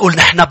وتقول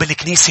نحن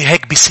بالكنيسة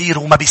هيك بيصير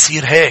وما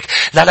بيصير هيك.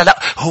 لا لا لا،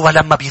 هو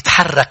لما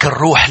بيتحرك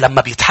الروح،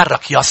 لما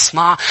بيتحرك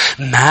يصنع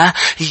ما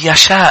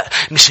يشاء.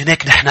 مش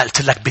هيك نحن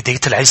قلت لك بداية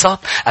العظة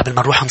قبل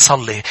ما نروح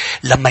نصلي،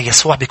 لما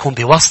يسوع بيكون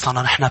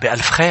بوسطنا نحن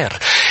بألف خير.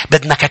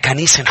 بدنا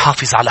ككنيسة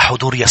نحافظ على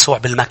حضور يسوع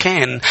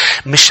بالمكان،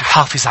 مش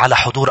حافظ على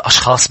حضور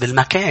أشخاص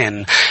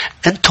بالمكان.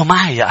 أنتوا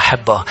معي يا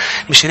أحبة،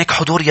 مش هيك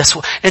حضور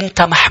يسوع.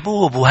 أنت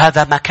محبوب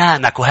وهذا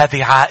مكانك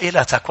وهذه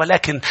عائلتك،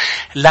 ولكن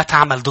لا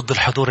تعمل ضد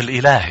الحضور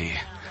الإلهي،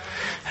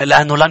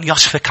 لأنه لن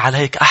يشفق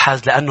عليك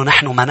أحد، لأنه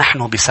نحن ما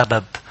نحن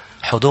بسبب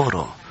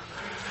حضوره.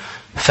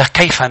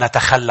 فكيف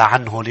نتخلى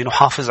عنه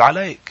لنحافظ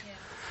عليك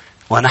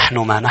ونحن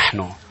ما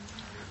نحن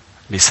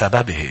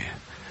بسببه؟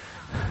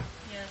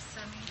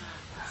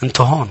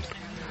 أنتوا هون.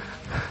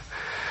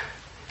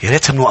 يا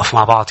ريت نوقف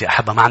مع بعض يا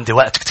أحبة، ما عندي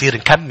وقت كتير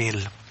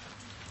نكمل.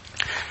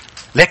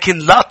 لكن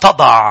لا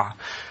تضع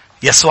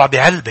يسوع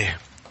بعلبة.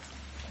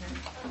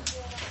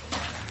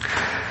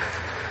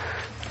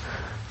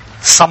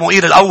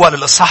 صموئيل الأول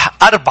الإصحاح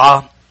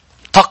 4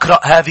 تقرأ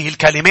هذه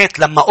الكلمات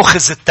لما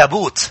أخذ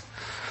التابوت.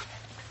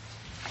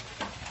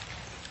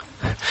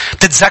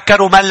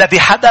 تتذكروا ما الذي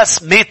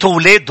حدث؟ ماتوا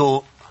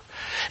ولاده.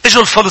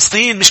 اجوا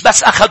الفلسطينيين مش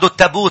بس أخذوا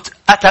التابوت،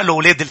 قتلوا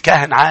ولاد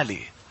الكاهن عالي.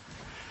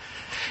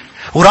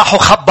 وراحوا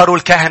خبروا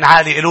الكاهن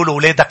عالي، قالوا له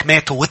ولادك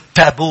ماتوا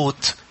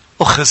والتابوت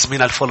أخذ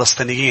من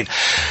الفلسطينيين.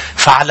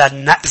 فعلى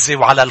النأزة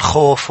وعلى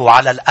الخوف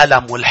وعلى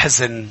الألم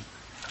والحزن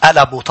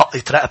قلبوا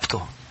طقة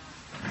رقبته.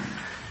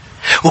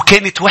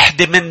 وكانت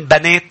وحدة من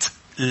بنات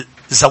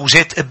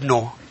زوجات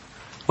ابنه،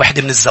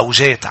 وحدة من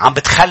الزوجات عم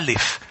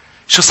بتخلف.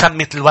 شو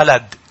سمت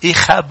الولد؟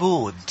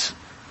 إيخابود.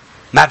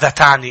 ماذا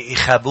تعني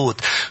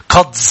إيخابود؟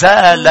 قد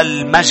زال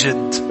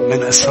المجد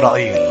من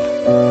إسرائيل،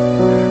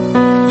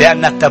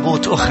 لأن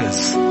التابوت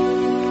أخذ.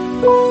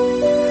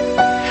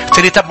 قلت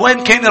لي طب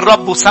وين كان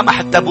الرب وسمح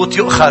التابوت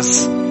يؤخذ؟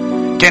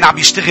 كان عم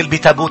يشتغل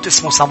بتابوت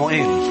اسمه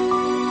صموئيل.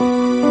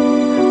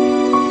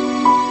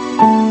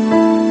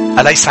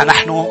 أليس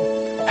نحن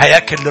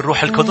هياكل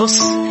للروح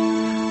القدس؟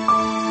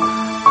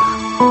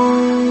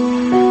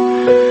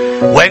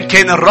 وين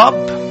كان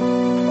الرب؟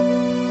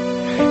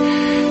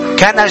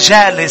 كان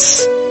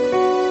جالس،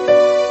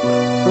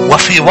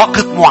 وفي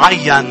وقت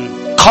معين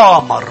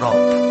قام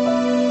الرب.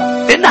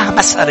 إنها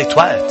مسألة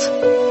وقت،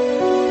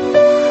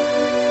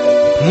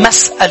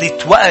 مسألة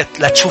وقت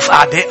لتشوف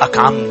أعدائك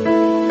عم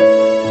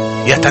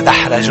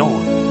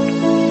يتدحرجون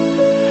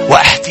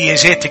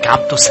واحتياجاتك عم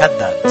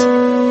تسدد.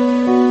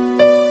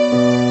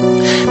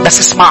 بس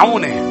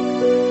اسمعوني،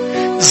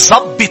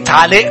 زبط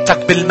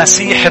علاقتك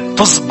بالمسيح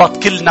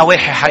بتزبط كل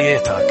نواحي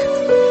حياتك.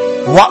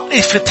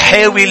 وقف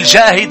تحاول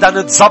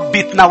جاهدا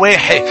تزبط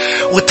نواحي،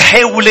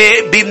 وتحاول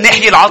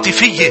بالناحية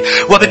العاطفية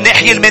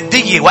وبالناحية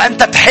المادية،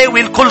 وأنت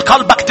تحاول كل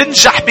قلبك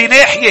تنجح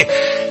بناحية.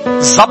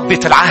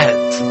 زبط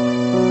العهد،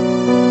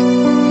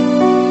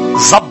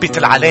 زبط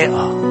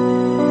العلاقة،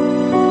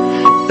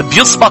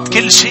 بيزبط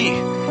كل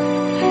شيء.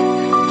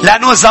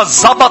 لأنه إذا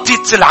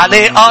زبطت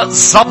العلاقة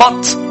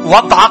زبط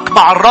وضعك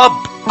مع الرب،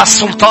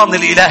 السلطان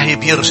الإلهي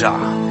بيرجع.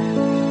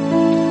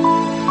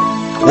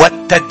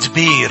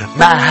 والتدبير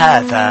مع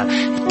هذا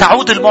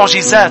تعود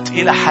المعجزات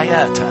إلى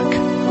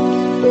حياتك.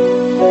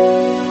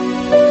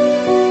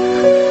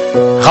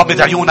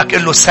 غمض عيونك،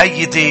 قل له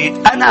سيدي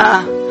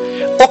أنا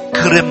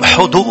أكرم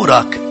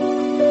حضورك،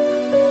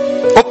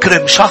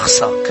 أكرم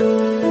شخصك.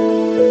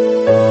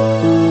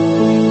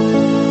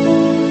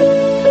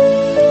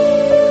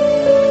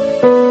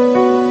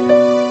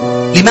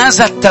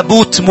 لماذا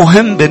التابوت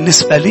مهم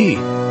بالنسبة لي؟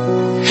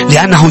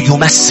 لأنه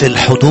يمثل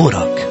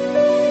حضورك.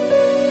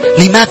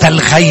 لماذا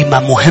الغيمة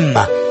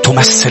مهمة؟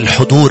 تمثل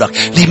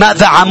حضورك.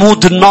 لماذا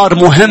عمود النار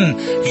مهم؟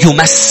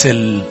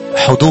 يمثل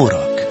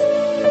حضورك.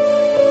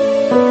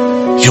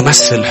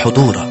 يمثل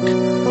حضورك.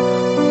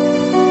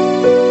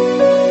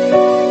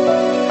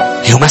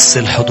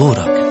 يمثل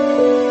حضورك.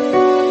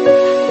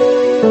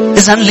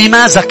 إذن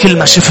لماذا كل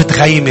ما شفت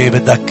غيمة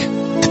بدك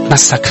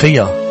تتمسك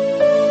فيها؟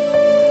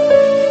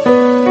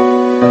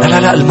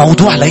 لا،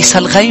 الموضوع ليس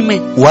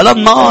الغيمة ولا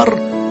النار.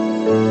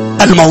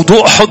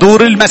 الموضوع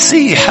حضور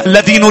المسيح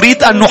الذي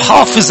نريد أن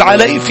نحافظ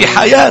عليه في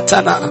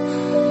حياتنا.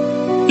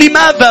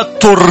 لماذا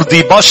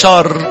ترضي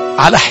بشر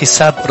على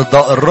حساب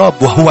إرضاء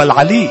الرب وهو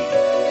العلي؟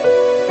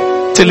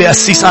 قلت لي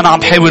أسيس أنا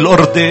عم حاول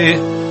أرضي،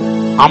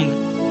 عم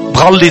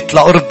بغلط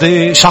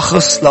لأرضي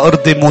شخص،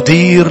 لأرضي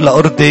مدير،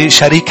 لأرضي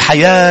شريك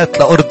حياة،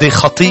 لأرضي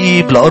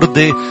خطيب،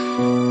 لأرضي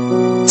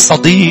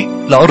صديق،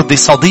 لأرضي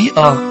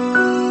صديقة.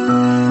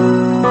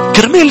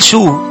 كرمال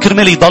شو؟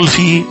 كرمال يضل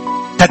في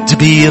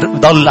تدبير،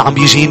 يضل عم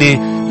يجيني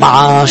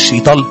معاش،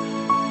 يضل.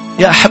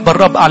 يا أحب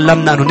الرب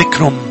علمنا أن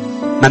نكرم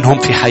من هم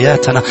في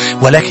حياتنا،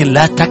 ولكن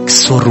لا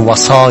تكسر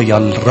وصايا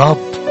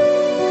الرب.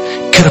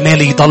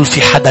 كرمال يضل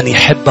في حدا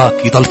يحبك،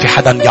 يضل في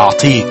حدا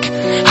يعطيك.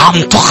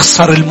 عم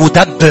تخسر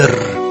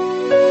المدبر.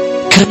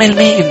 كرمال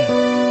مين؟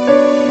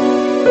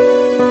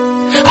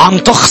 عم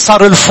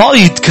تخسر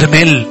الفايض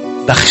كرمال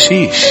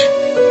بخشيش.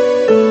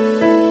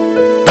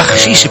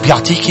 بخشيش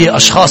بيعطيك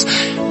أشخاص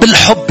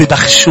بالحب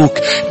ببخشوك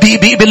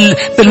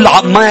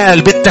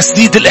بالعمال،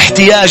 بالتسديد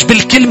الاحتياج،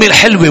 بالكلمة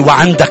الحلوة.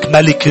 وعندك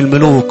ملك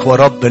الملوك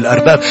ورب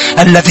الأرباب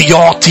الذي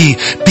يعطي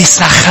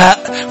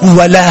بسخاء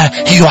ولا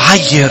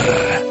يعير.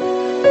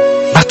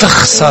 ما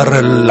تخسر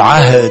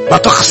العهد،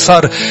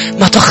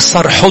 ما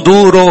تخسر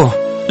حضوره،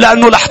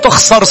 لأنه رح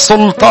تخسر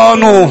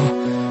سلطانه.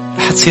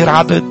 رح تصير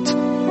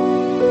عبد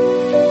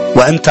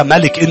وأنت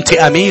ملك، أنت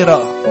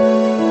أميرة.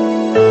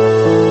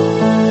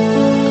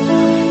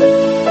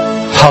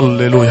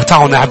 هللويا.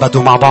 تعالوا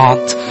نعبده مع بعض،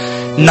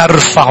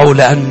 نرفعه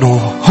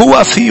لأنه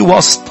هو في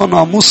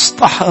وسطنا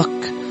مستحق.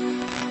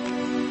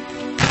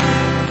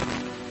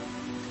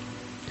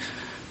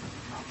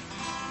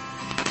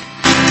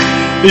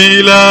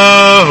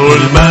 إله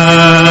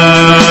المجد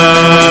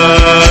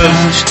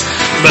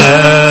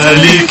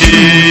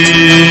مالكي،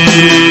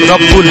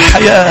 رب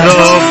الحياة،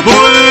 رب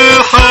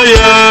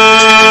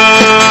الحياة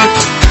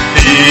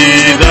في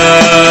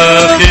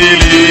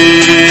داخلي،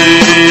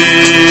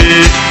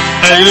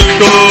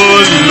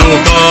 الكل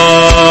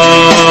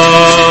قد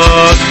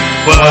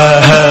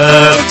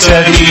وهبتني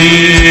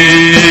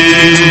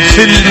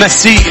في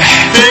المسيح،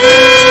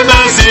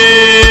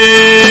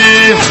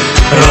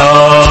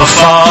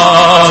 رفعتني.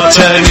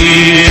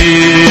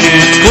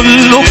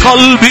 كل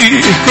قلبي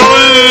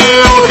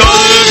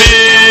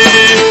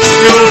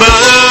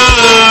يباركك،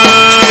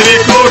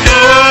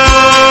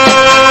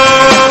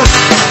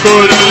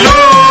 كل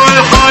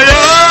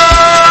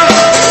الحياة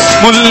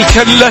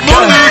ملكا لك،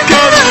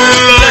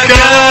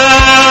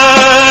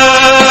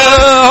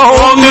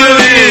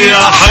 عمري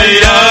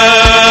أحيا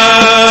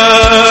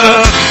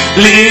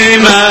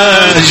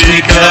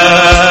لمجدك،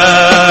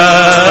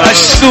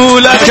 أشكو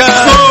لك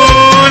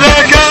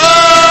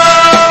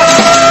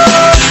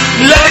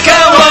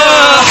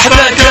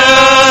وحدك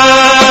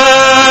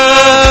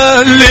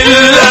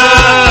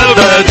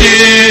للأبد.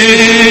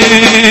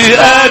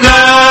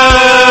 أنا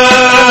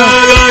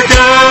لك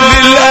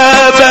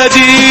للأبد.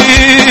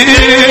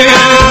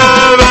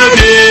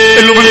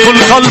 قل له من كل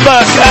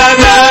قلبك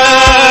أنا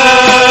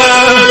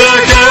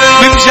لك،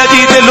 من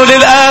جديد قل له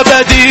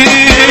للأبد.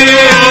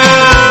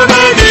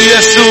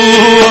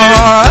 يسوع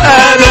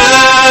أنا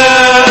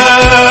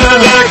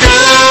لك،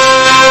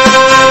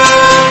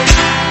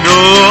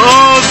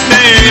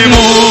 نعظم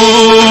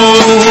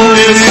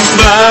اسم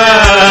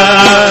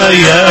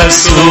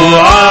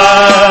يسوع،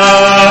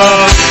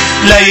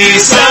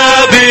 ليس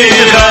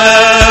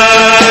بغير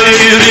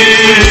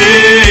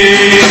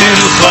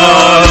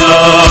الخلاص.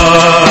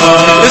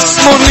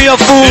 اسم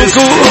يفوق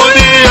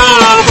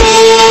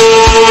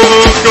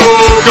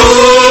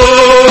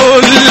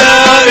كل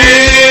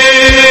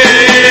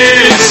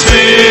اسم،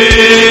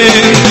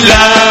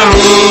 له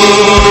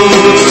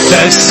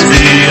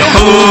تسبيح،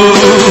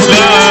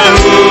 له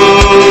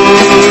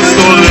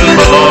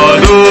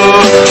سلطان،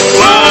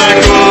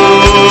 وكل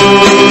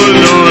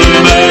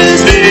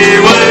المجد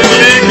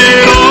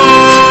والإكرام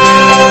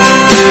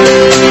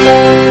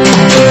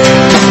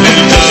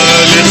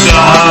للجالس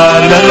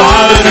على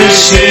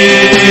العرش،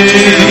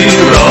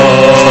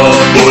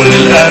 رب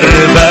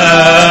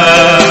الأرباب،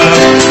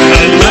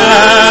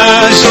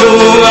 المجد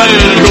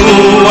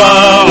والقوة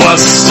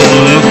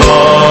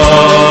والسلطان.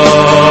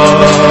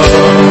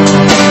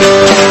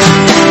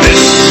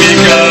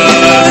 باسمك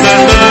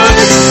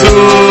تتسو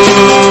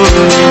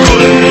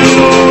كل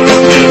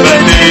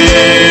ركبة،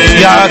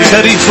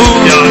 يعترف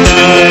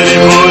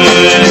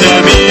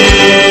الجميع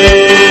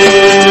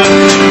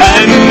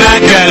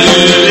أنك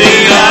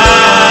الإله.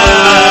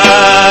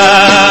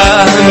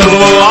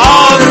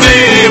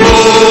 نعظم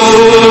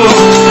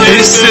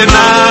اسم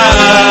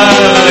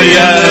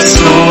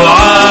يسوع،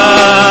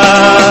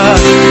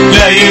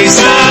 ليس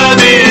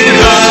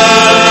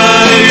بغير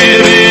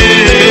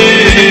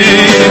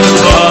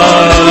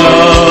الخلاص.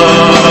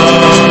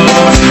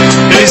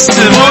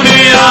 اسم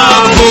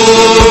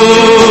يفوق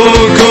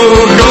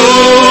كل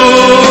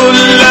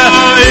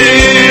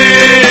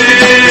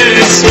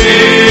اسم،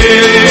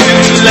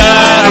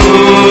 له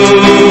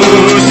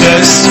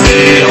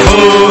تسبيح،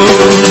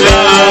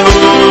 له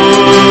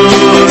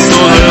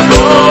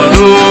سلطان،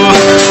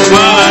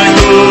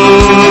 وكل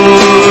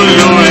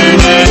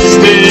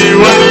المجد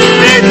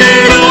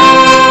والإكرام.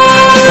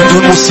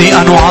 بدون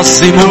مسيئة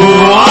نعظم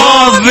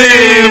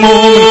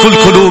كل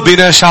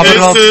قلوبنا شعب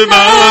الرب. اسم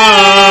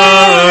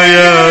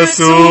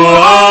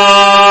يسوع،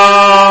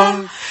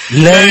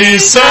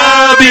 ليس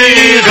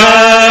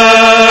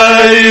بغير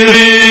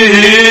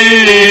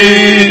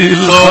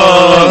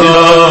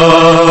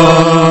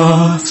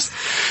الخلاص.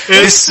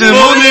 اسم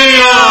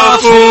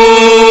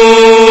يفوق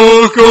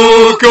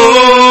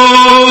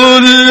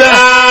كل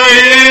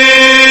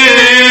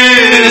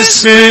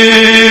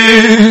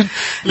اسم،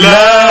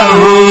 له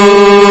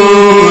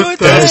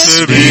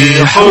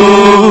تسبيح،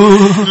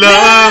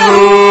 له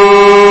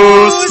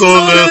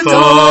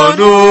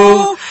سلطان،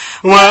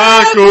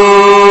 وكل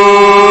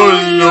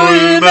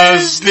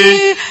المجد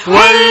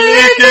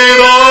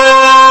والإكرام.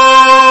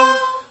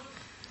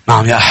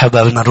 نعم يا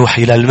أحبة، بدنا نروح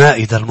إلى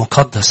المائدة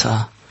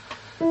المقدسة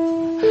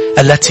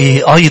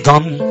التي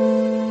أيضا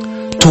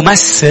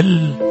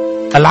تمثل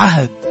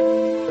العهد.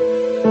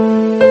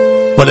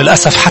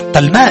 وللأسف حتى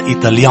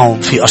المائدة اليوم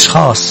في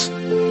أشخاص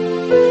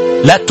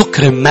لا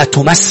تكرم ما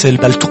تمثل،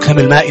 بل تكرم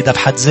المائدة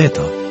بحد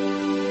ذاتها.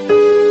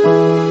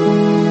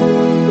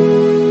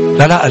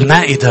 لا،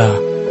 المائدة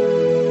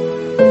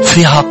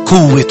فيها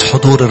قوة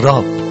حضور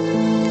الرب.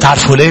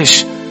 تعرفوا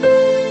ليش؟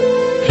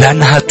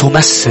 لأنها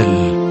تمثل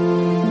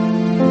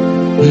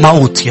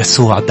موت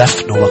يسوع،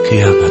 دفنه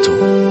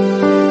وقيامته.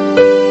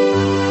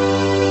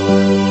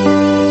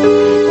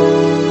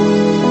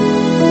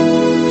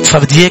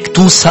 فبديك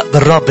توثق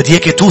بالرب،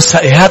 بديك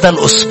توثق هذا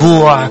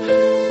الأسبوع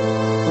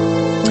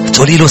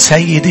تقولي له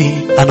سيدي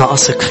أنا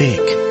أثق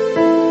فيك،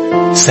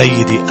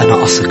 سيدي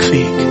أنا أثق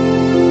فيك،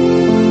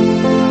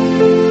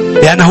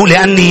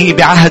 لأني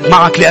بعهد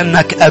معك،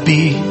 لأنك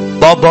أبي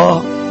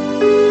بابا.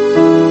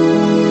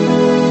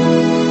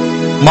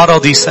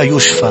 مرضي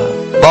سيشفى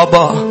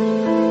بابا،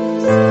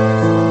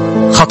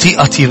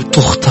 خطيئتي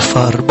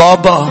تغتفر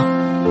بابا،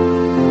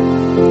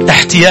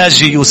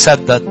 احتياجي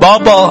يسدد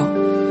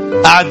بابا،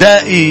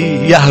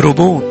 أعدائي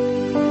يهربون.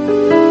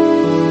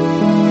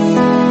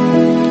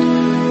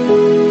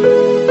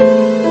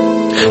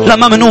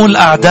 لما منقول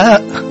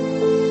أعداء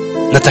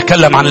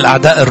نتكلم عن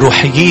الأعداء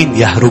الروحيين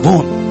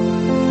يهربون،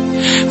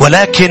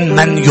 ولكن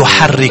من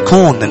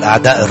يحركون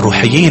الأعداء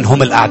الروحيين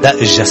هم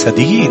الأعداء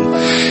الجسديين.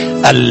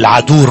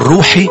 العدو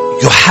الروحي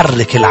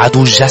يحرك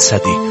العدو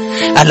الجسدي،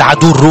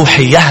 العدو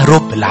الروحي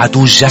يهرب،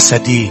 العدو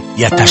الجسدي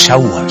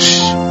يتشوش.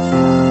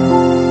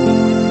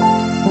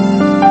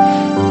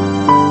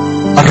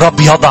 الرب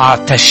يضع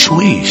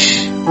تشويش.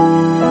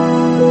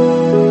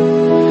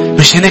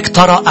 مش هناك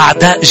ترى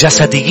أعداء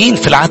جسديين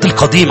في العهد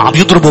القديم عم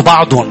يضربوا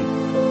بعضهم،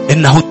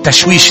 إنه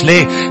التشويش.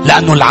 ليه؟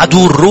 لأنه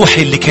العدو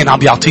الروحي اللي كان عم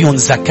يعطيهم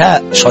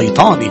ذكاء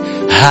شيطاني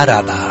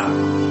هرب.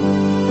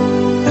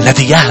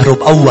 الذي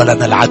يهرب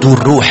أولا العدو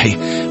الروحي،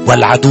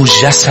 والعدو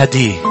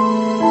الجسدي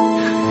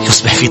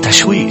يصبح في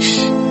تشويش.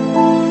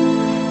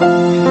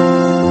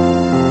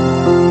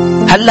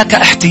 هل لك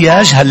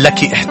احتياج؟ هل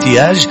لك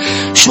احتياج؟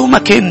 شو ما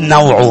كان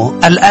نوعه،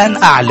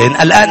 الآن أعلن،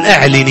 الآن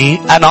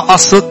اعلني أنا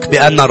أثق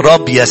بأن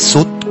الرب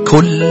يسد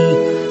كل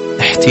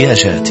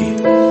احتياجاتي.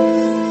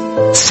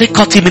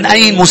 ثقتي من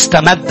أين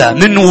مستمدة؟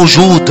 من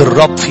وجود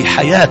الرب في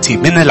حياتي،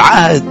 من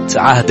العهد،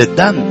 عهد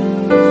الدم.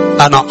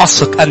 أنا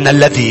أثق أن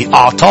الذي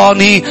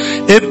أعطاني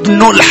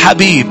ابن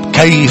الحبيب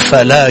كيف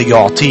لا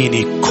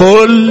يعطيني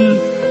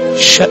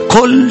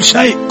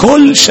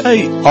كل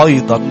شيء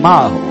أيضا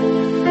معه.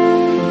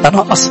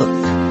 أنا أثق.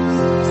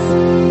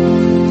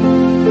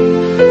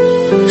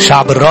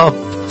 شعب الرب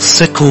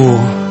ثقوا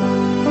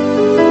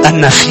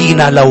أن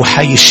فينا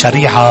لوحي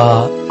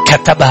الشريعة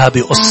كتبها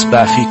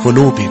بأصبع في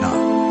قلوبنا.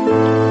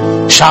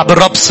 شعب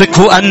الرب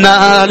ثقوا أن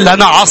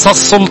لنا عصا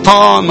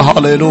السلطان.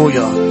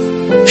 هاليلويا.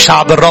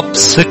 شعب الرب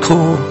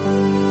ثقوا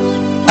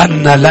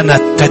أن لنا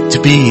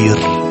التدبير.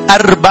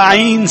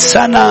 40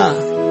 سنة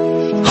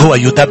هو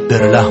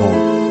يدبر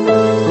لهم.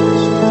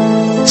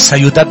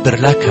 سيدبر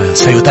لك،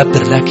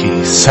 سيدبر لك،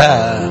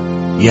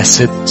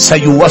 سيسد،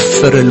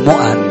 سيوفر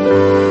المؤن.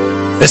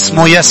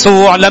 اسمه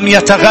يسوع لم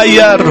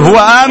يتغير، هو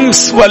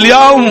أمس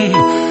واليوم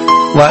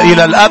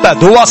وإلى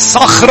الأبد. هو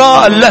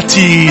الصخرة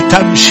التي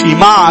تمشي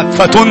معك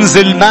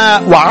فتنزل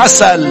ماء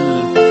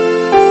وعسل.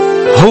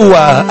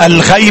 هو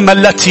الغيمة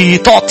التي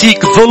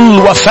تعطيك ظل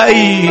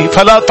وفي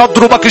فلا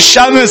تضربك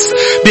الشمس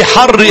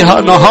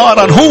بحرها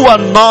نهارا. هو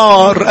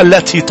النار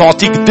التي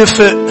تعطيك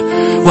دفء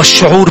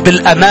والشعور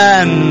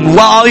بالأمان،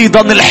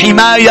 وأيضا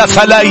الحماية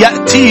فلا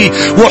يأتي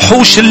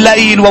وحوش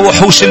الليل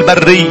ووحوش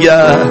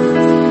البرية.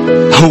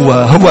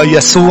 هو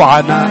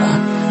يسوعنا،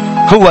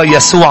 هو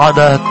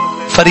يسوعنا.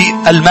 فريق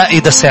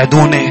المائدة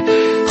ساعدوني.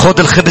 خذ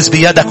الخبز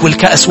بيدك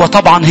والكأس،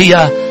 وطبعا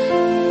هي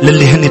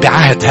للي هن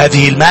بعهد.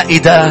 هذه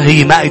المائدة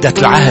هي مائدة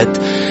العهد.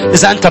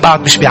 إذا أنت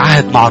بعد مش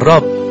بعهد مع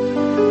الرب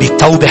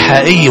بالتوبة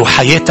حقيقية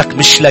وحياتك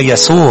مش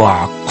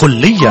ليسوع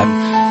كليا،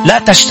 لا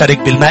تشترك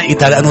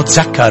بالمائدة، لأنه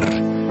تذكر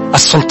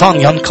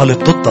السلطان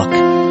ينقلب ضدك.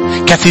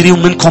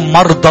 كثيرين منكم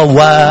مرضى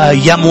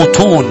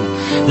ويموتون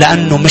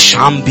لأنه مش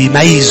عم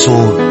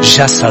بيميزوا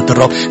جسد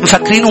الرب.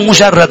 مفكرينه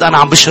مجرد أنا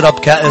عم بشرب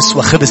كأس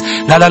وخبز.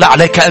 لا،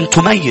 عليك أن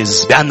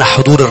تميز بأن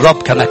حضور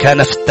الرب كما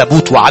كان في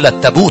التابوت وعلى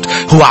التابوت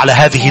هو على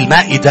هذه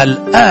المائدة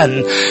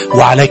الآن.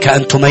 وعليك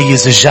أن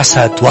تميز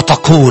الجسد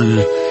وتقول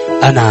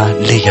أنا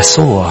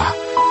ليسوع.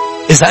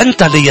 إذا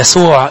أنت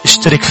ليسوع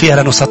اشترك فيها،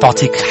 لأنه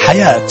ستعطيك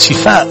حياة،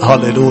 شفاء،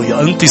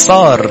 هاليلويا،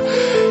 انتصار.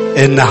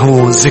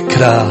 إنه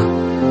ذكرى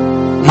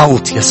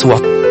موت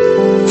يسوع.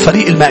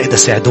 فريق المائدة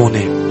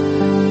ساعدوني،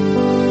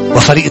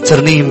 وفريق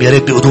الترنيم يا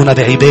ريت بيقودونا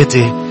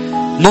بعبادة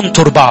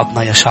ننطر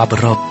بعضنا يا شعب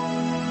الرب.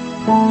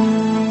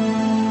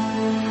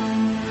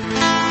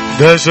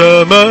 ده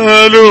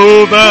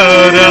جماله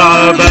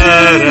بارع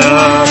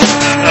بارع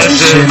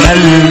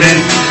أجمل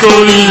من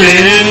كل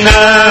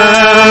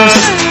الناس.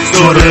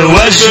 نور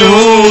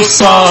وجهه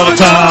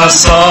ساطع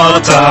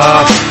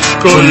ساطع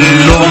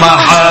كله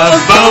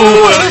محبة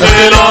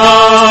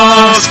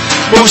وإخلاص.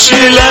 مش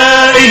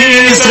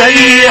لاقي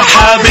زي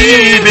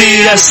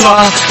حبيبي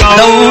يسوع،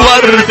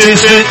 دورت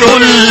في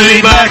كل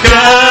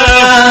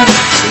مكان.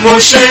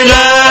 مش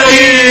لاقي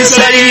لاقي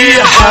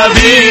زي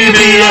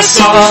حبيبي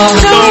يسوع.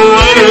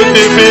 دورت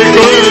في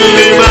كل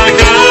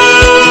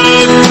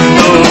مكان،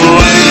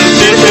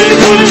 دورت في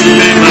كل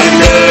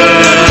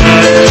مكان.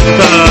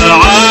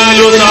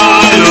 تعالوا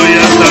تعالوا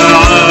يا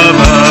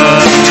تعامى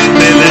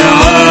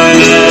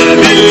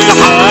بالعالم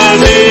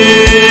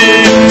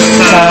الحبيب،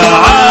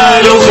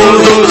 تعالوا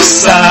خذوا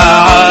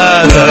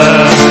السعادة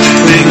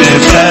من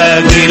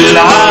فادي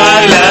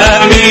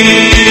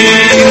العالمين.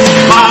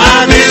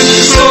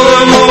 هننسوا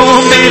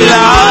هموم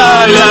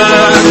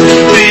العالم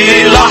في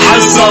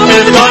لحظة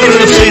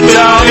بطرفة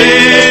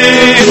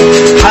عين،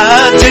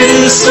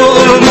 هتنسوا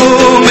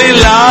هموم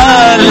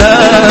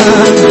العالم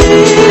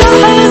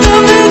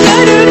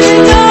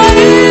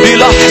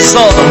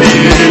بلحظة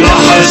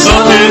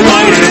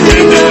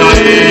بطرفة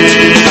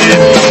عين.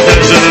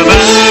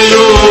 أجمل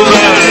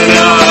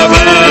بارع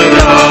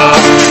بارع،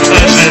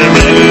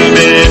 أجمل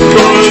من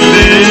كل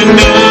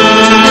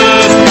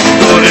الناس.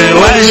 نور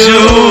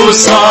وجهه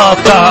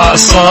ساطع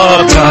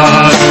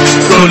ساطع،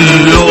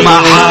 كله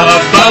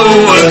محبة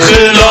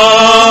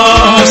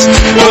وخلاص.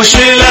 مش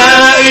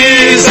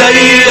لاقي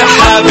زي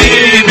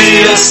حبيبي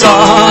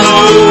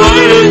يسوع.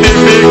 دورت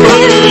في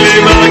كل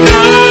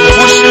مكان،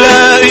 مش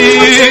لاقي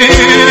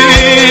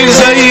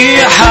زي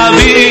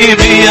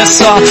حبيبي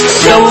يسوع.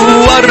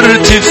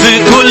 دورت في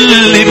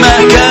كل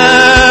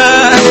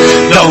مكان،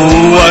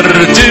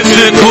 دورت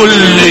في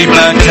كل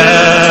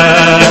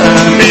مكان.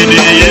 من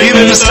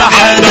يمسح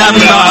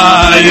دمع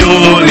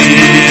عيوني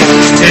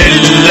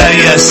إلا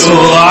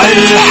يسوع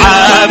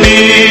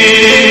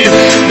الحبيب.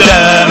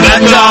 ده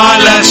مات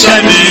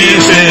علشان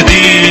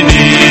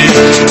يفديني،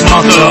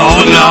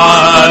 مطعون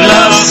على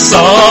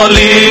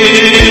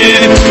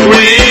الصليب.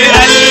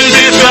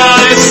 وقلبي في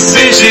عز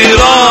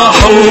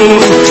جراحه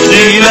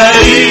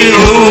يلاقيه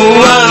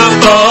هو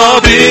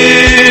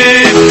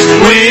الطبيب.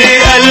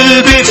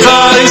 وقلبي في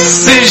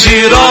عز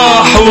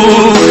جراحه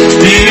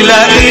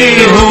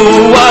يلاقيه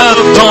هو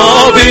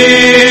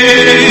الطبيب،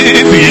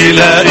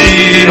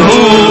 يلاقيه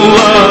هو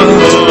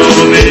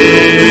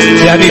الطبيب.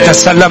 يعني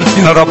تسلمت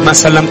يا رب ما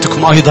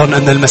سلمتكم أيضا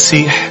أن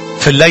المسيح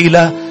في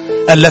الليلة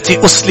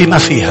التي أسلم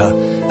فيها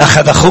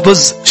أخذ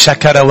خبز،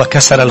 شكر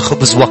وكسر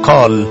الخبز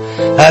وقال: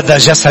 هذا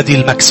جسدي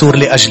المكسور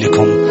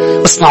لأجلكم،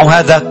 اصنعوا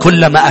هذا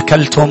كلما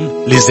أكلتم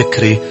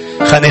لذكري.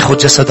 خلينا ناخد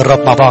جسد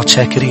الرب مع بعض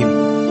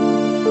شاكرين.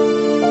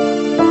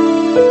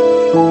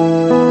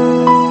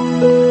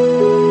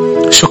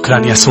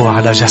 شكرا يسوع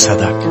على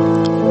جسدك.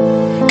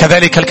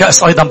 كذلك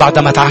الكأس أيضا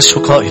بعدما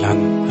تعشوا قائلا: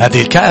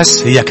 هذه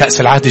الكأس هي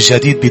كأس العهد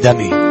الجديد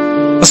بدمي،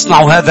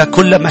 اصنعوا هذا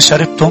كلما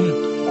شربتم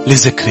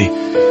لذكري.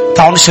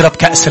 تعالوا نشرب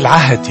كأس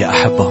العهد يا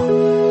أحبة.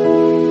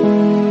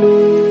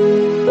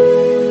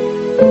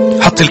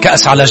 حط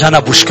الكأس على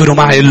جنب واشكروا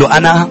معي، قل له: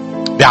 أنا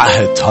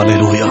بعهد.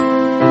 هاليلويا،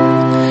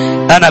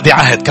 أنا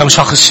بعهد. كم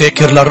شخص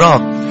شاكر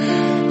للرب؟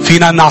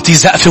 فينا نعطي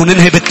زقفة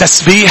وننهي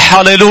بالتسبيح.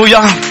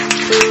 هاليلويا،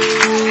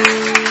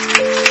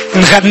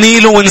 نغني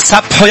له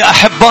ونسبحه يا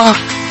أحبة.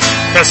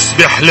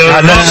 تسبح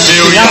للرب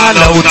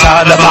ويعلى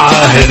وتعلى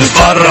معاه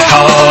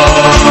الفرحة.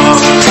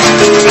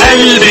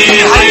 قلبي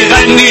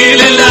حيغني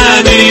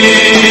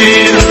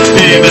للأمير،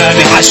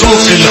 إيماني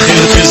حشوف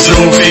الخير في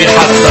ظروفي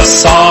حتى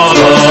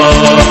الصعبة.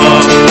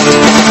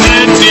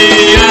 غني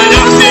يا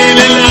نفسي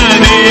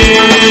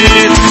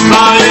للأمير،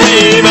 مع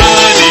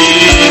إيماني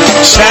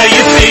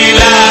شايف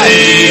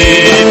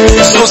إلهي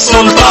ذو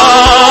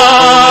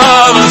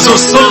السلطان، ذو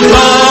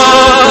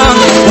السلطان.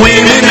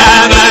 ومن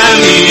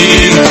أمامي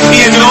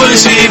ينول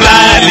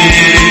جبالي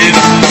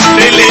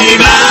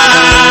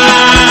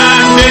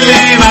بالإيمان،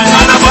 بالإيمان.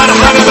 أنا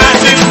فرحان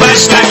بهتف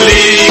مجدا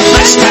ليك،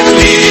 مجدا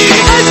ليك.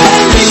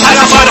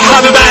 أنا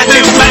فرحان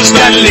بهتف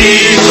مجدا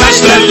ليك،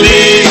 مجدا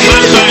ليك،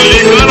 مجدا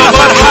ليك. أنا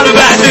فرحان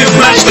بهتف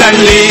مجدا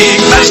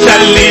ليك، مجدا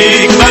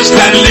ليك،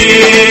 مجدا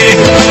ليك.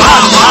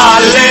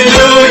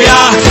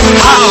 هاليلويا،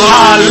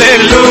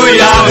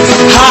 هاليلويا،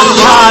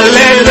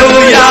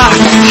 هاليلويا،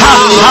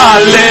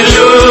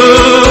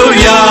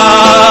 هاليلويا.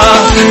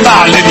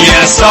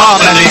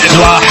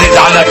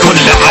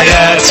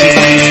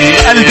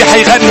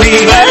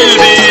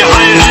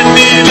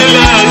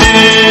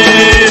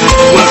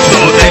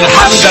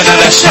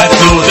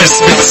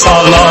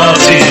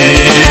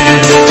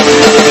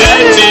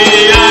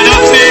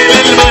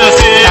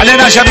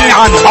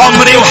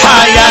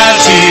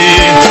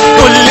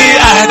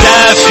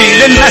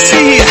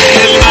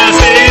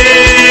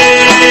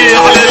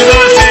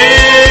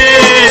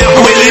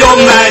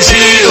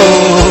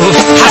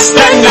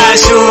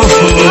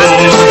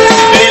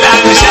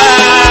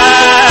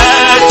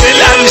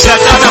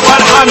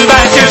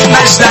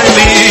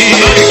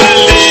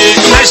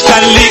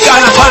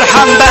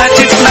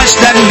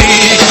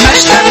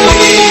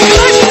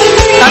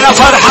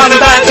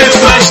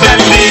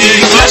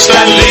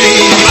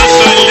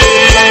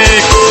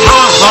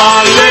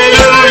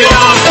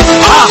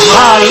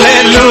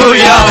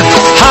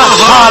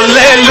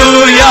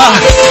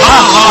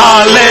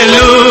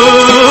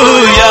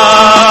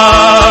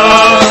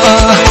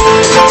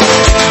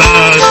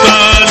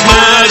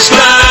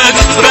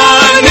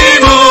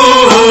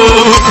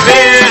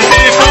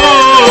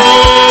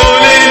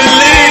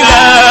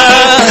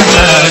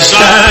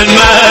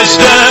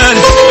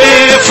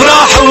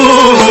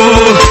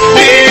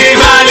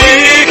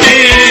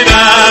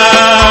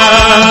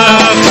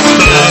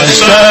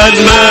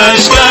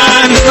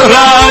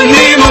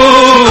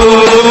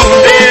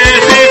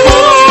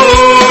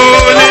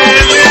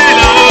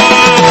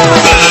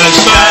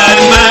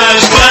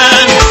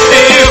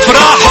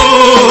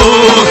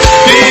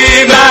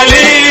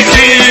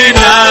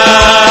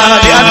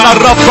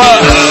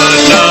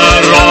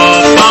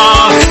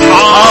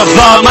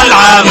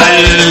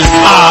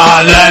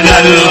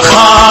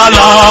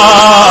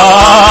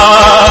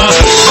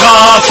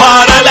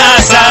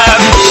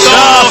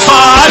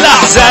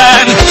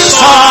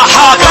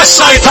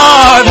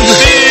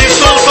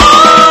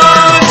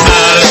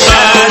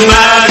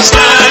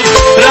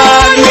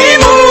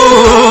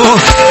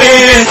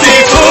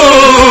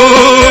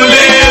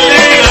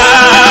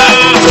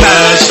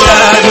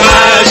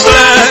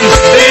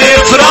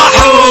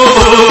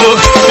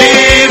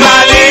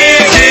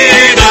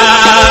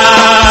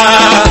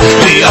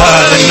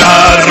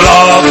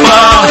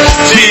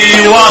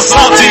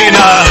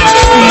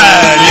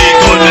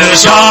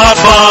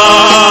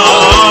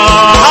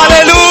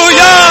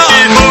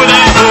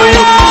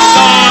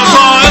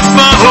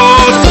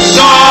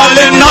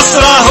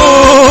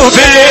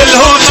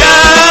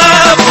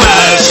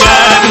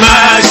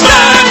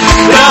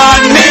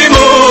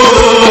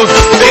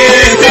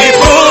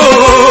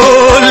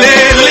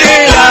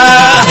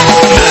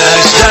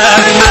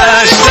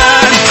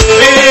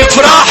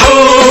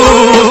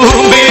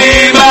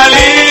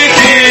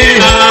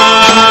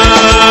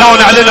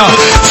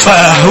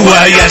 فهو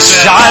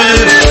يجعل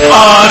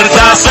أرض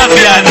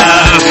سبينا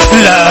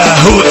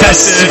له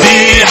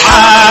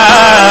تسبيحا.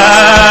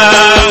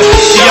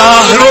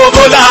 يهرب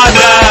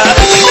الأعداء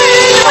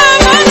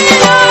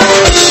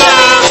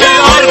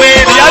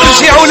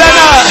يرجع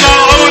لنا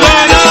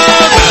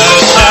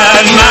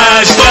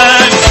مجدا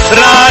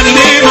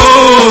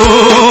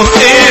رنموا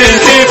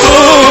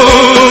اهتفوا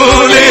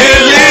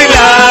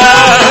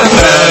للإله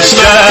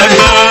مجدا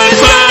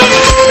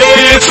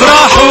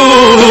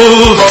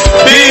افرحوا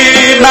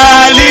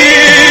بملكنا.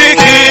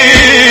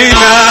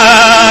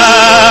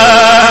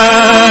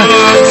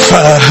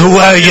 فهو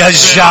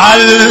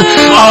يجعل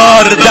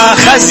أرض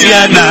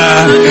خزينا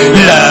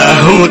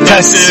له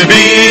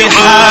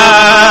تسبيحا.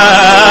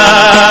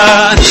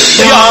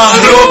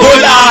 يهرب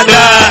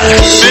الأعداء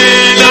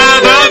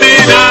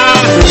بلبننا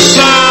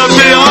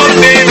في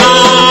أرضنا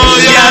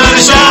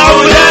يرجع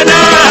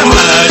لنا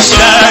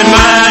مجدا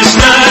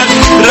مجدا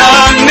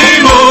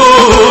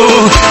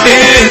رنموا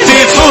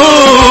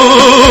اهتفوا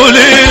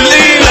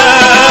للإله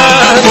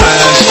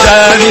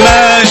مجدا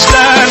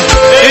مجدا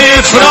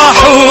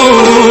افرحوا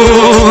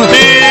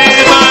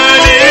بملكنا.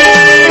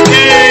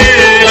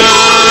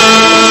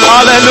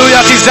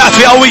 هللويا. في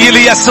زعفة قوية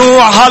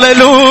ليسوع.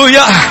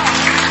 هللويا.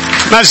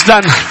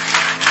 مجدا.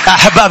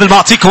 أحب قبل ما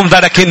أعطيكم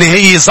ذلك إن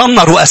هي ظن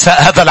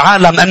رؤساء هذا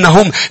العالم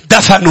أنهم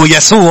دفنوا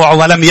يسوع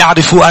ولم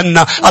يعرفوا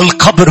أن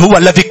القبر هو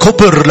الذي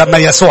كبر لما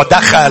يسوع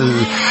دخل.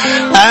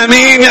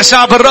 آمين يا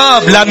شعب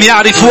الرب. لم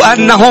يعرفوا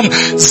أنهم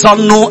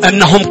ظنوا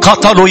أنهم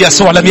قتلوا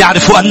يسوع. لم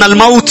يعرفوا أن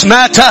الموت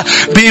مات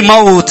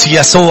بموت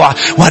يسوع.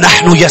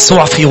 ونحن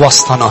يسوع في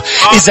وسطنا.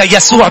 إذا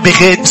يسوع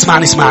بغادر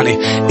اسمعني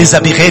إذا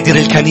بغادر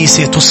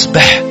الكنيسة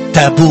تصبح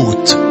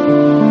تابوت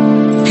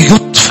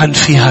يدفن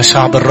فيها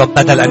شعب الرب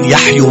بدل أن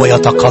يحيوا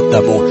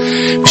ويتقدموا.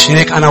 مش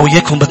هيك أنا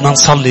وياكم بدنا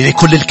نصلي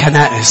لكل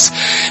الكنائس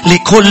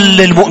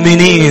لكل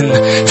المؤمنين.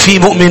 في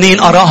مؤمنين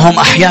أراهم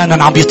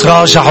أحيانا عم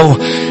يتراجعوا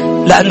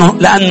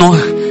لأنه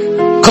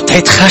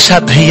قطعة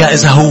خشب هي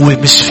إذا هو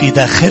مش في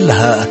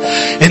داخلها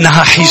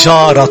إنها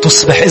حجارة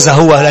تصبح إذا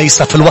هو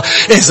ليس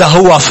إذا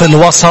هو في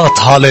الوسط.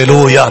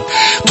 هاليلويا.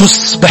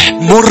 تصبح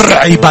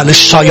مرعبة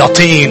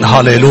للشياطين.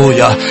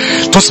 هاليلويا.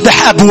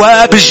 تصبح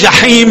أبواب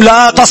الجحيم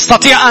لا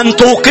تستطيع أن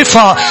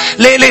توقفها.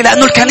 ليه؟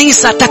 لأنه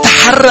الكنيسة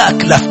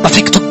تتحرك. ما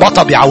فيك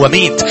تضبطها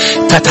بعواميد.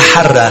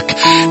 تتحرك.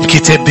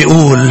 الكتاب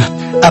بيقول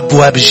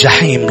أبواب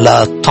الجحيم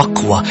لا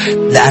تقوى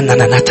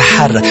لأننا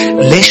نتحرك.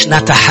 ليش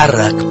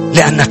نتحرك؟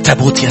 لأن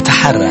التابوت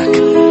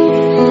يتحرك.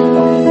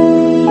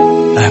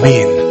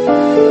 آمين.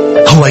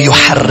 هو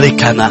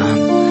يحركنا.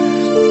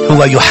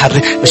 هو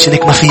يحرك. مش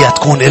إنك ما فيها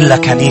تكون إلا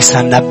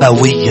كنيسة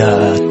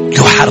نبوية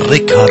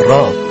يحركها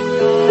الرب.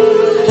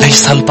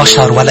 ليس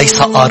البشر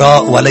وليس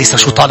آراء وليس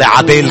شو طالع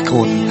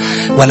عبالكم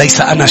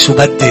وليس أنا شو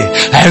بدي.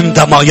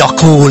 عندما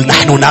يقول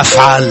نحن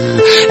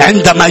نفعل.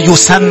 عندما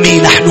يسمي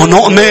نحن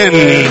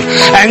نؤمن.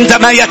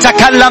 عندما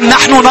يتكلم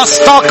نحن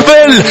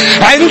نستقبل.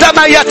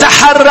 عندما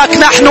يتحرك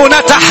نحن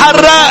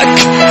نتحرك.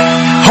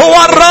 هو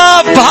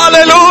الرب.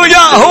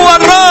 هاليلويا. هو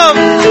الرب.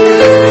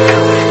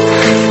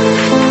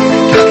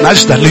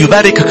 مجدا.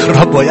 ليباركك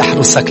الرب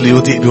ويحرسك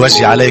ليضيء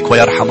بوجه عليك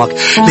ويرحمك.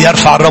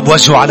 ليرفع الرب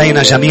وجهه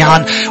علينا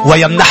جميعا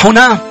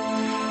ويمنحنا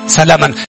سلاما.